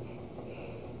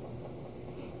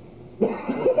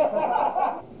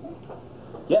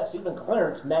 Yes, even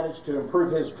Clarence managed to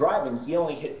improve his driving. He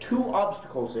only hit 2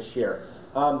 obstacles this year.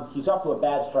 He's off to a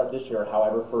bad start this year,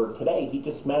 however. For today, he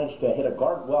just managed to hit a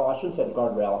I shouldn't say the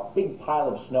guardrail, a big pile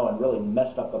of snow and really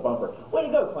messed up the bumper. Way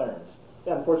to go, Clarence!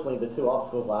 Yeah, unfortunately, the 2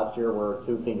 obstacles last year were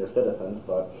 2 senior citizens,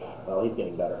 but, well, he's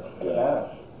getting better. Yeah.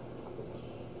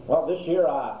 Well, this year,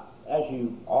 as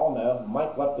you all know,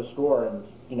 Mike left the store, and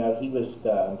you know he was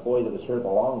the employee that was here the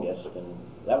longest, and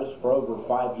that was for over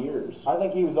 5 years. I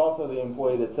think he was also the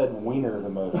employee that said wiener the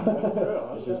most.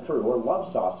 This is true. Or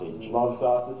love sausage. Love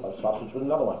sausage. Love sausage was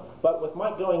another one. But with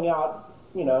Mike going out,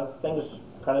 you know, things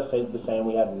kind of stayed the same.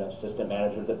 We had an assistant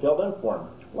manager that filled in for him.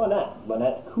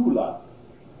 Lynette Kula.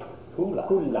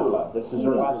 Kula. This is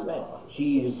her last name.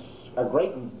 She's a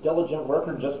great and diligent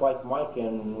worker, just like Mike,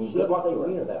 and she doesn't say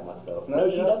wiener that much, though. No,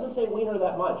 she doesn't say wiener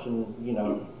that much, and you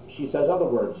know, she says other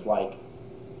words like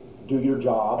do your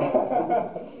job.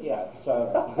 Yeah,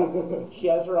 so she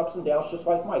has her ups and downs just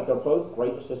like Mike. They're both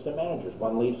great assistant managers.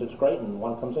 One leaves, it's great, and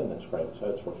one comes in, that's great. So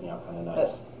it's working out kind of nice.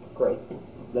 That's great.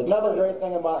 Another great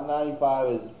thing about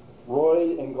 95 is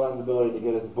Roy and Glenn's ability to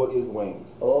get his Booty's wings.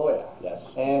 Oh yeah. Yes.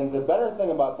 And the better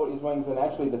thing about Booty's wings and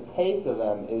actually the taste of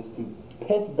them is to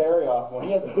piss Barry off when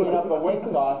he has to clean up the wing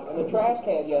sauce in the trash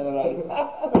can the other night.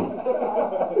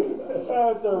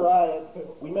 That's a riot.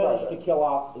 We managed to kill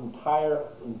off entire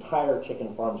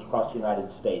chicken farms across the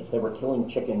United States. They were killing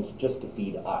chickens just to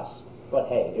feed us. But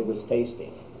hey, it was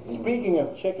tasty. Speaking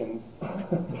of chickens,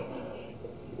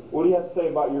 what do you have to say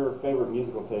about your favorite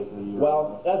musical taste of the year?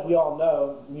 Well, as we all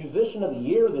know, Musician of the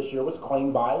Year this year was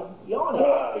claimed by Yanni.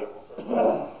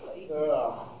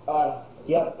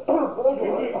 Yeah.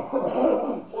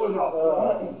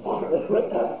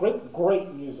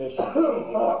 Great musician.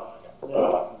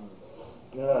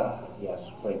 Yes,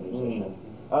 great musician.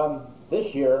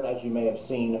 This year, as you may have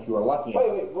seen, if you were lucky.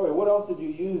 Wait, what else did you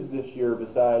use this year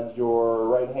besides your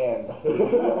right hand? Did you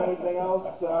use anything else?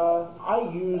 I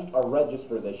used a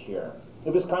register this year.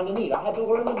 It was kind of neat. I had to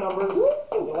learn the numbers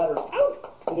and the letters.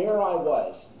 There I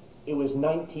was. It was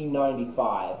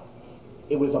 1995.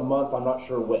 It was a month, I'm not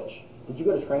sure which. Did you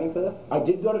go to training for this? I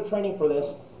did go to training for this.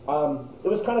 It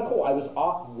was kind of cool. I was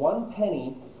off 1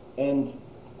 penny, and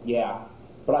yeah,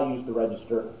 but I used the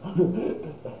register.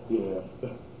 Yeah.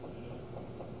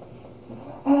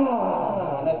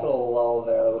 Nice little lull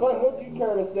there. Glenn, would you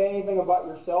care to say anything about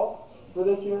yourself for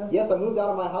this year? Yes, I moved out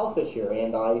of my house this year,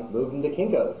 and I moved into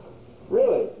Kinko's.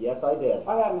 Really? Yes, I did.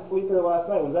 I happened to sleep here last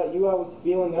night. Was that you I was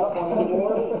feeling up on the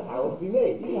door? That would be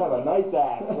me. You have a nice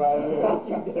ass, right?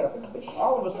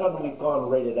 All of a sudden, we've gone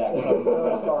rated X. I'm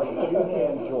very sorry. June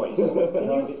and Joyce.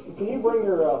 Can you bring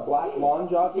your black lawn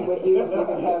jockey with you so we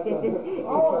can have some...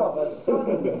 All of a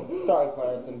sudden. Sorry,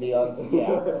 Clarence and Dion.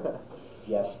 Yeah.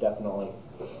 Yes, definitely.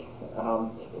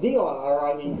 Dion,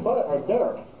 or I mean,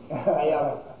 Derek.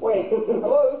 Wait,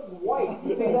 hello, this is White.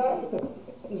 You see that?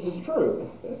 This is true.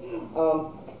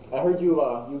 I heard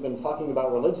you've been talking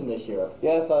about religion this year.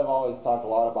 Yes, I've always talked a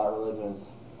lot about religion. As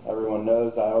everyone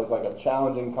knows, I always like a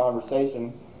challenging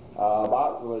conversation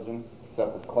about religion,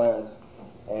 except with Clarence.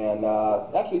 And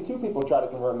actually, 2 people tried to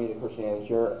convert me to Christianity this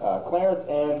year, Clarence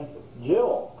and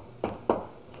Jill.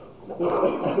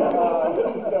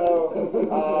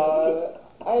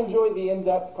 I enjoyed the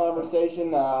in-depth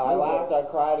conversation. I laughed, I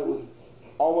cried. It was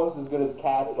almost as good as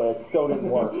Cats, but it still didn't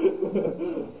work.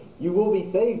 You will be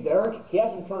saved, Derek. He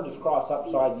hasn't turned his cross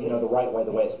upside, you know, the right way,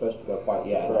 the way it's supposed to go quite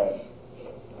yet. Right.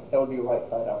 That would be right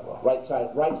side up. Right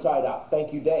side up.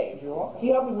 Thank you, Dave. You're welcome. He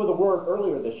helped me with a word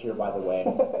earlier this year, by the way.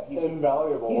 He's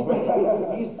invaluable.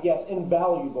 Yes,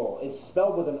 invaluable. It's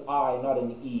spelled with an I, not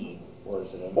an E. Or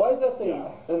is it? Why is that thing?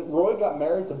 And Roy got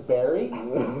married to Barry?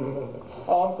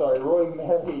 Oh, I'm sorry. Roy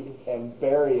married and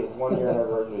Barry is 1 year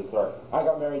anniversary. Sorry. I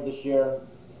got married this year.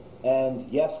 And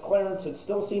yes, Clarence, it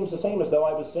still seems the same as though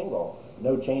I was single.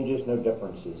 No changes, no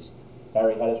differences.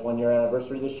 Barry had his 1 year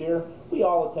anniversary this year. We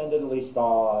all attended, at least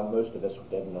most of us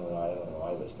didn't. I don't know,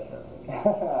 I was there.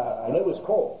 And it was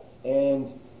cold.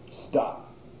 And stuff.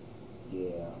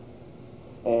 Yeah.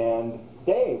 And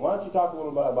Dave, why don't you talk a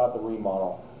little bit about the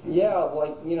remodel? Yeah,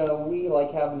 like, you know, we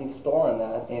have a new store on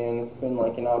that, and it's been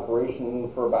in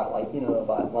operation for about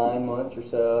 9 months or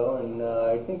so, and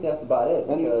I think that's about it.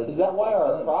 And is that why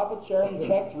our profit sharing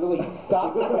checks really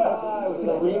suck with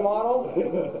the remodel?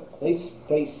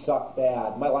 They suck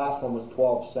bad. My last one was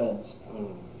 12 cents.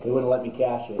 They wouldn't let me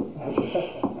cash it.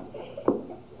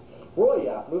 Roy,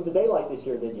 moved to daylight this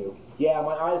year, did you? Yeah,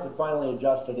 my eyes have finally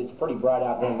adjusted. It's pretty bright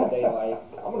out during the daylight.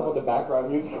 I'm going to put the background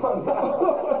music on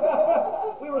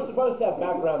now. We were supposed to have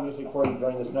background music for you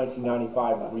during this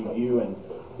 1995 review, and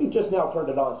we just now turned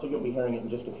it on, so you'll be hearing it in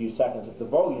just a few seconds if the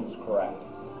volume's correct.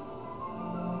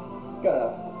 It's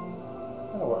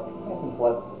gonna work. Nice and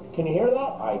pleasant. Can you hear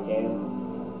that? I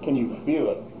can. Can you feel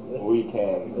it? We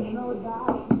can.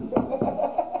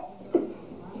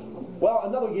 Well,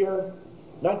 another year.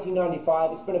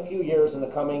 1995, it's been a few years in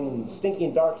the coming, and Stinky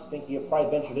and Dark Stinky have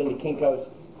probably ventured into Kinko's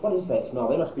What is that smell?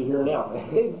 They must be here now.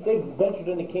 They've ventured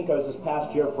into Kinko's this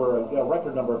past year for a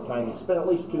record number of times. It's been at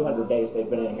least 200 days they've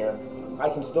been in here. I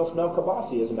can still smell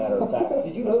kibasi, as a matter of fact.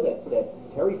 Did you know that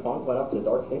Terry Funk went up to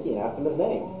Dark Stinky and asked him his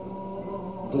name?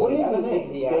 Does he have a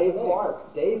name? Dave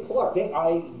Clark. Dave Clark.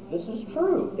 This is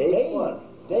true. Dave Clark.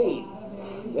 Dave.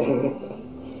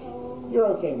 You're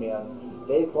okay, man.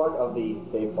 Dave Clark of the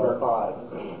Dave Clark 5.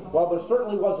 Well, there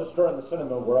certainly was a stir in the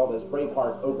cinema world as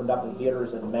Braveheart opened up in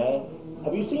theaters in May.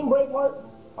 Have you seen Braveheart?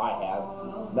 I have.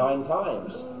 9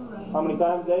 times. How many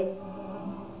times, Dave?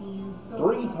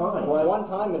 3 times. Well, 1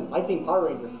 time, and I've seen Power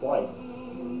Rangers twice.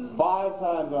 5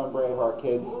 times on Braveheart,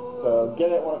 kids. So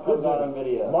get it when it comes out on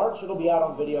video. March, it'll be out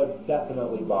on video.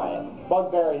 Definitely buy it.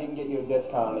 Bugberry, he can get you a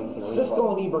discount.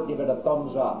 Siskel and Ebert give it a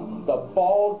thumbs up. The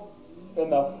bald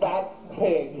and the fat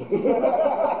pig.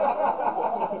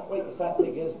 Wait, the fat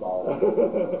pig is bald.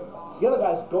 The other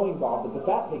guy's going bald, but the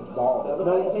fat pig's bald. The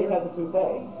fat pig has a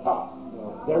toupee. Oh,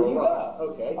 there you go.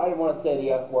 Okay. I didn't want to say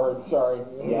the F word, sorry.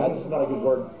 Yeah, it's not a good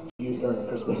word used during the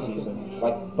Christmas season.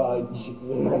 Like fudge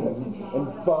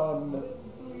and fun.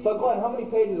 So Glenn, how many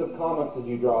pages of comics did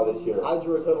you draw this year? I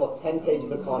drew a total of 10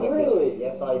 pages of comics. Really?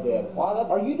 Yes, I did. Wow,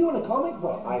 are you doing a comic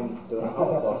book? I'm doing a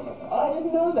comic book. I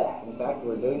didn't know that. In fact,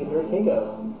 we're doing it here at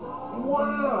Kinko's.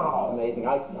 Wow. Amazing.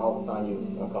 I'll sign you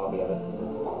a copy of it.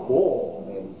 Cool.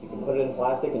 And you can put it in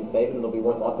plastic and save it, and it'll be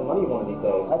worth lots of money one of these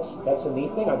days. That's a neat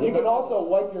thing. You can also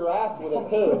wipe your ass with it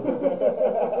too.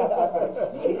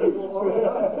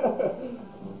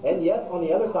 And yes, on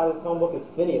the other side of this comic book is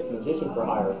Phineas, Magician for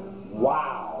Hire.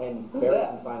 Wow. And Barry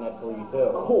can sign that for you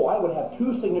too. Cool. I would have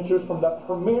 2 signatures from the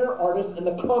premier artist in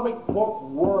the comic book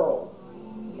world.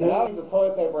 Can I use the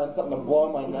toilet paper and something to blow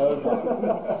my nose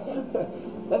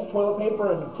on? That's toilet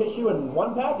paper and tissue in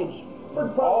 1 package. For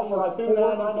probably like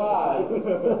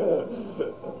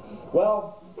 $4.95.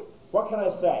 Well, what can I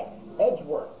say?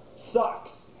 Edgeworth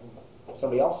sucks.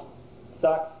 Somebody else?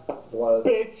 Sucks. Blows.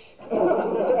 Bitch.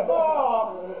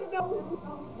 Oh, no.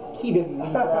 He didn't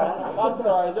mean that. I'm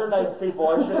sorry, they're nice people.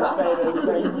 I shouldn't say those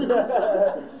things.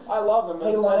 I love them.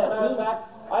 As a matter of fact,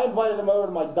 I invited them over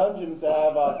to my dungeon to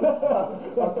have a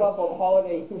cup of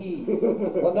holiday tea.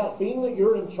 Lynette, being that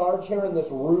you're in charge here in this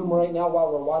room right now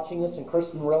while we're watching this, and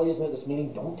Kristen really isn't at this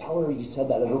meeting, don't tell her you said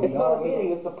that. It'll be It's not a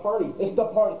meeting, it's the party. It's the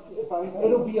party.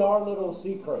 It'll be our little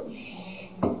secret.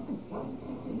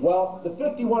 Well, the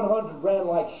 5100 ran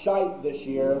like shite this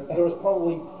year. There was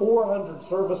probably 400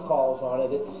 service calls on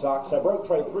it. It sucks. I broke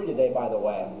tray 3 today, by the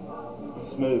way.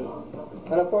 Smooth.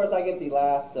 And of course, I get the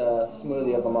last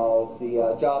smoothie of them all.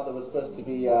 The job that was supposed to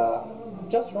be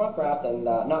just shrunk wrapped and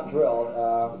not drilled.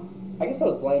 I guess it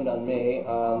was blamed on me.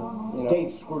 You know,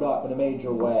 Dave screwed up in a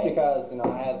major way. Because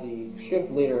I had the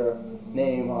shift leader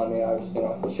name on me. I was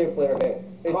shift leader. Hey,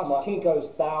 cost Kinko's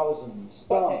thousands.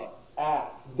 Dumb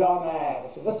ass.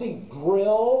 Dumbass. Let's see,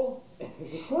 drill,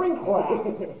 shrink wrap,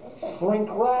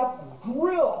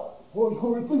 drill. Oh, I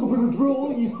think I'm gonna drill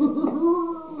these.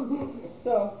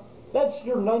 So, that's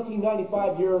your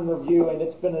 1995 year in review, and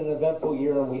it's been an eventful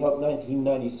year, and we hope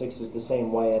 1996 is the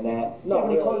same way in that. No,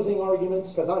 any closing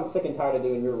arguments? Because I'm sick and tired of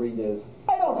doing your redos.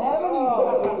 I don't have any.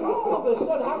 All of a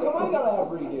sudden, how come I gotta have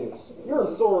redos? You're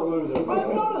a sore loser.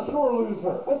 I'm not a sore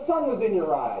loser. The sun was in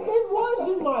your eyes. It was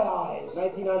in my eyes.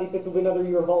 1996 will be another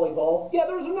year of volleyball. Yeah,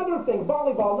 there's another thing.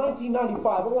 Volleyball, 1995.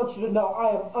 I want you to know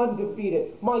I am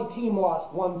undefeated. My team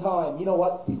lost 1 time. You know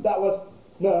what? That was...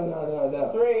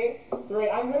 No. 3.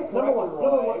 I'm going to correct you,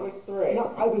 Roy. It was 3.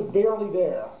 No, I was barely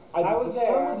there. I was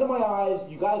there. The sun was in my eyes.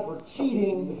 You guys were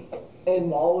cheating. And the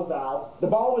ball was out. The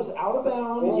ball was out of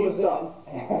bounds. And you suck.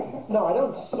 No, I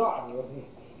don't suck.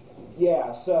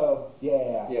 Yeah, so,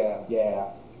 yeah.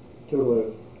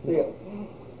 Toodaloo. See ya.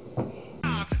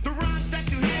 The rhymes that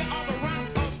you hear are the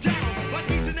rhymes of Daryl. Like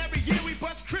each and every year we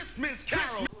bust Christmas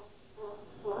carols.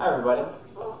 Hi, everybody.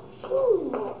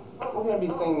 We're going to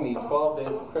be singing the 12 Days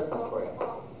of Christmas for you.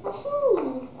 I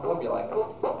hope you like it.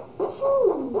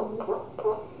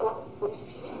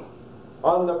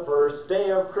 On the first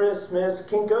day of Christmas,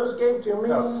 Kinko's gave to me...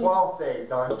 No, 12 days,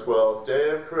 Don. The 12th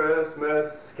day of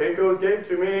Christmas, Kinko's gave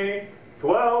to me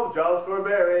 12 jobs for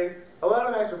Barry,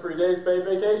 11 extra free days paid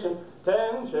vacation,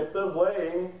 10 chicks of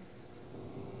laying.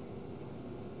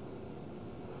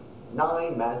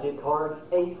 9 magic cards,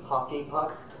 8 hockey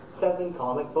pucks, 7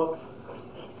 comic books.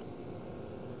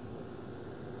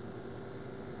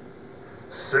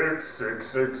 6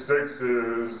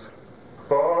 666s,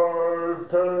 5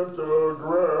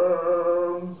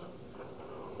 pentagrams,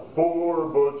 4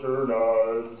 butcher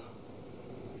knives,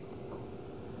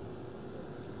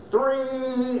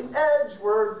 3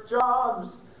 Edgeworth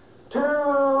jobs, 2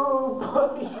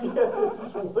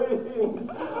 funniest wings.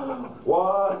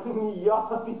 One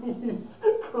Yanni's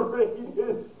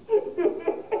greatest.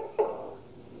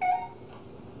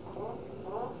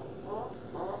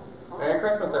 Merry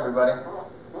Christmas, everybody.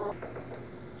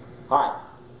 Hi,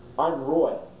 I'm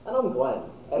Roy. And I'm Glenn.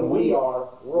 And we are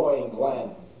Roy and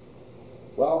Glenn.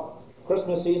 Well,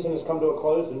 Christmas season has come to a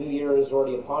close. The new year is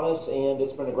already upon us, and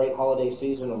it's been a great holiday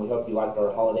season, and we hope you liked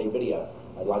our holiday video.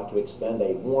 I'd like to extend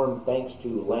a warm thanks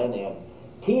to Len and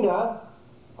Tina.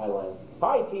 Hi, Len.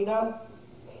 Hi, Tina.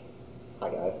 Hi,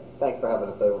 guys. Thanks for having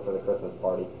us over for the Christmas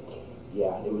party.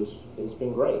 Yeah, it's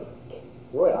been great.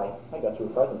 Roy, I got you a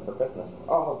present for Christmas.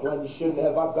 Oh, Glenn, you shouldn't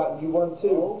have. I've gotten you one,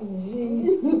 too. Oh, gee.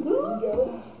 Here you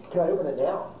go. Can I open it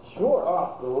now? Sure.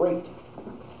 Oh, great.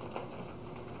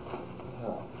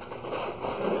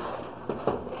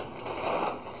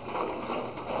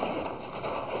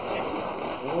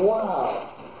 Wow.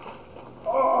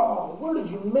 Oh, where did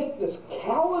you make this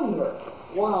calendar?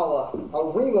 Wow,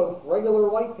 a ream of regular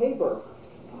white paper.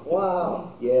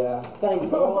 Wow. Yeah. Thanks,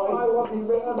 Roy. I love you,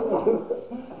 man.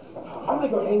 I'm going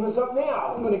to go hang this up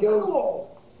now. I'm going to go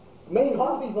make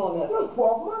copies on this. There's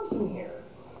 12 months in here.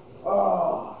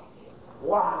 Oh,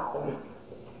 wow.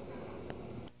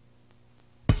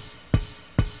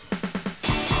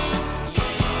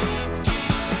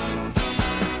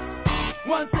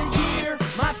 Once a year,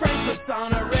 my friend puts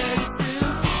on a red suit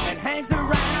and hangs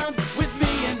around with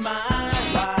me and my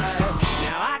wife.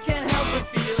 Now I can't help but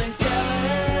feeling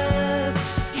jealous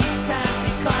each time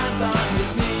she climbs on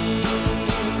his knee.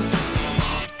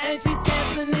 And she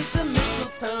stands beneath the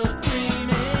mistletoe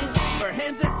screaming for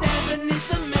him to stand beneath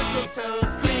the mistletoe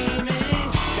screaming.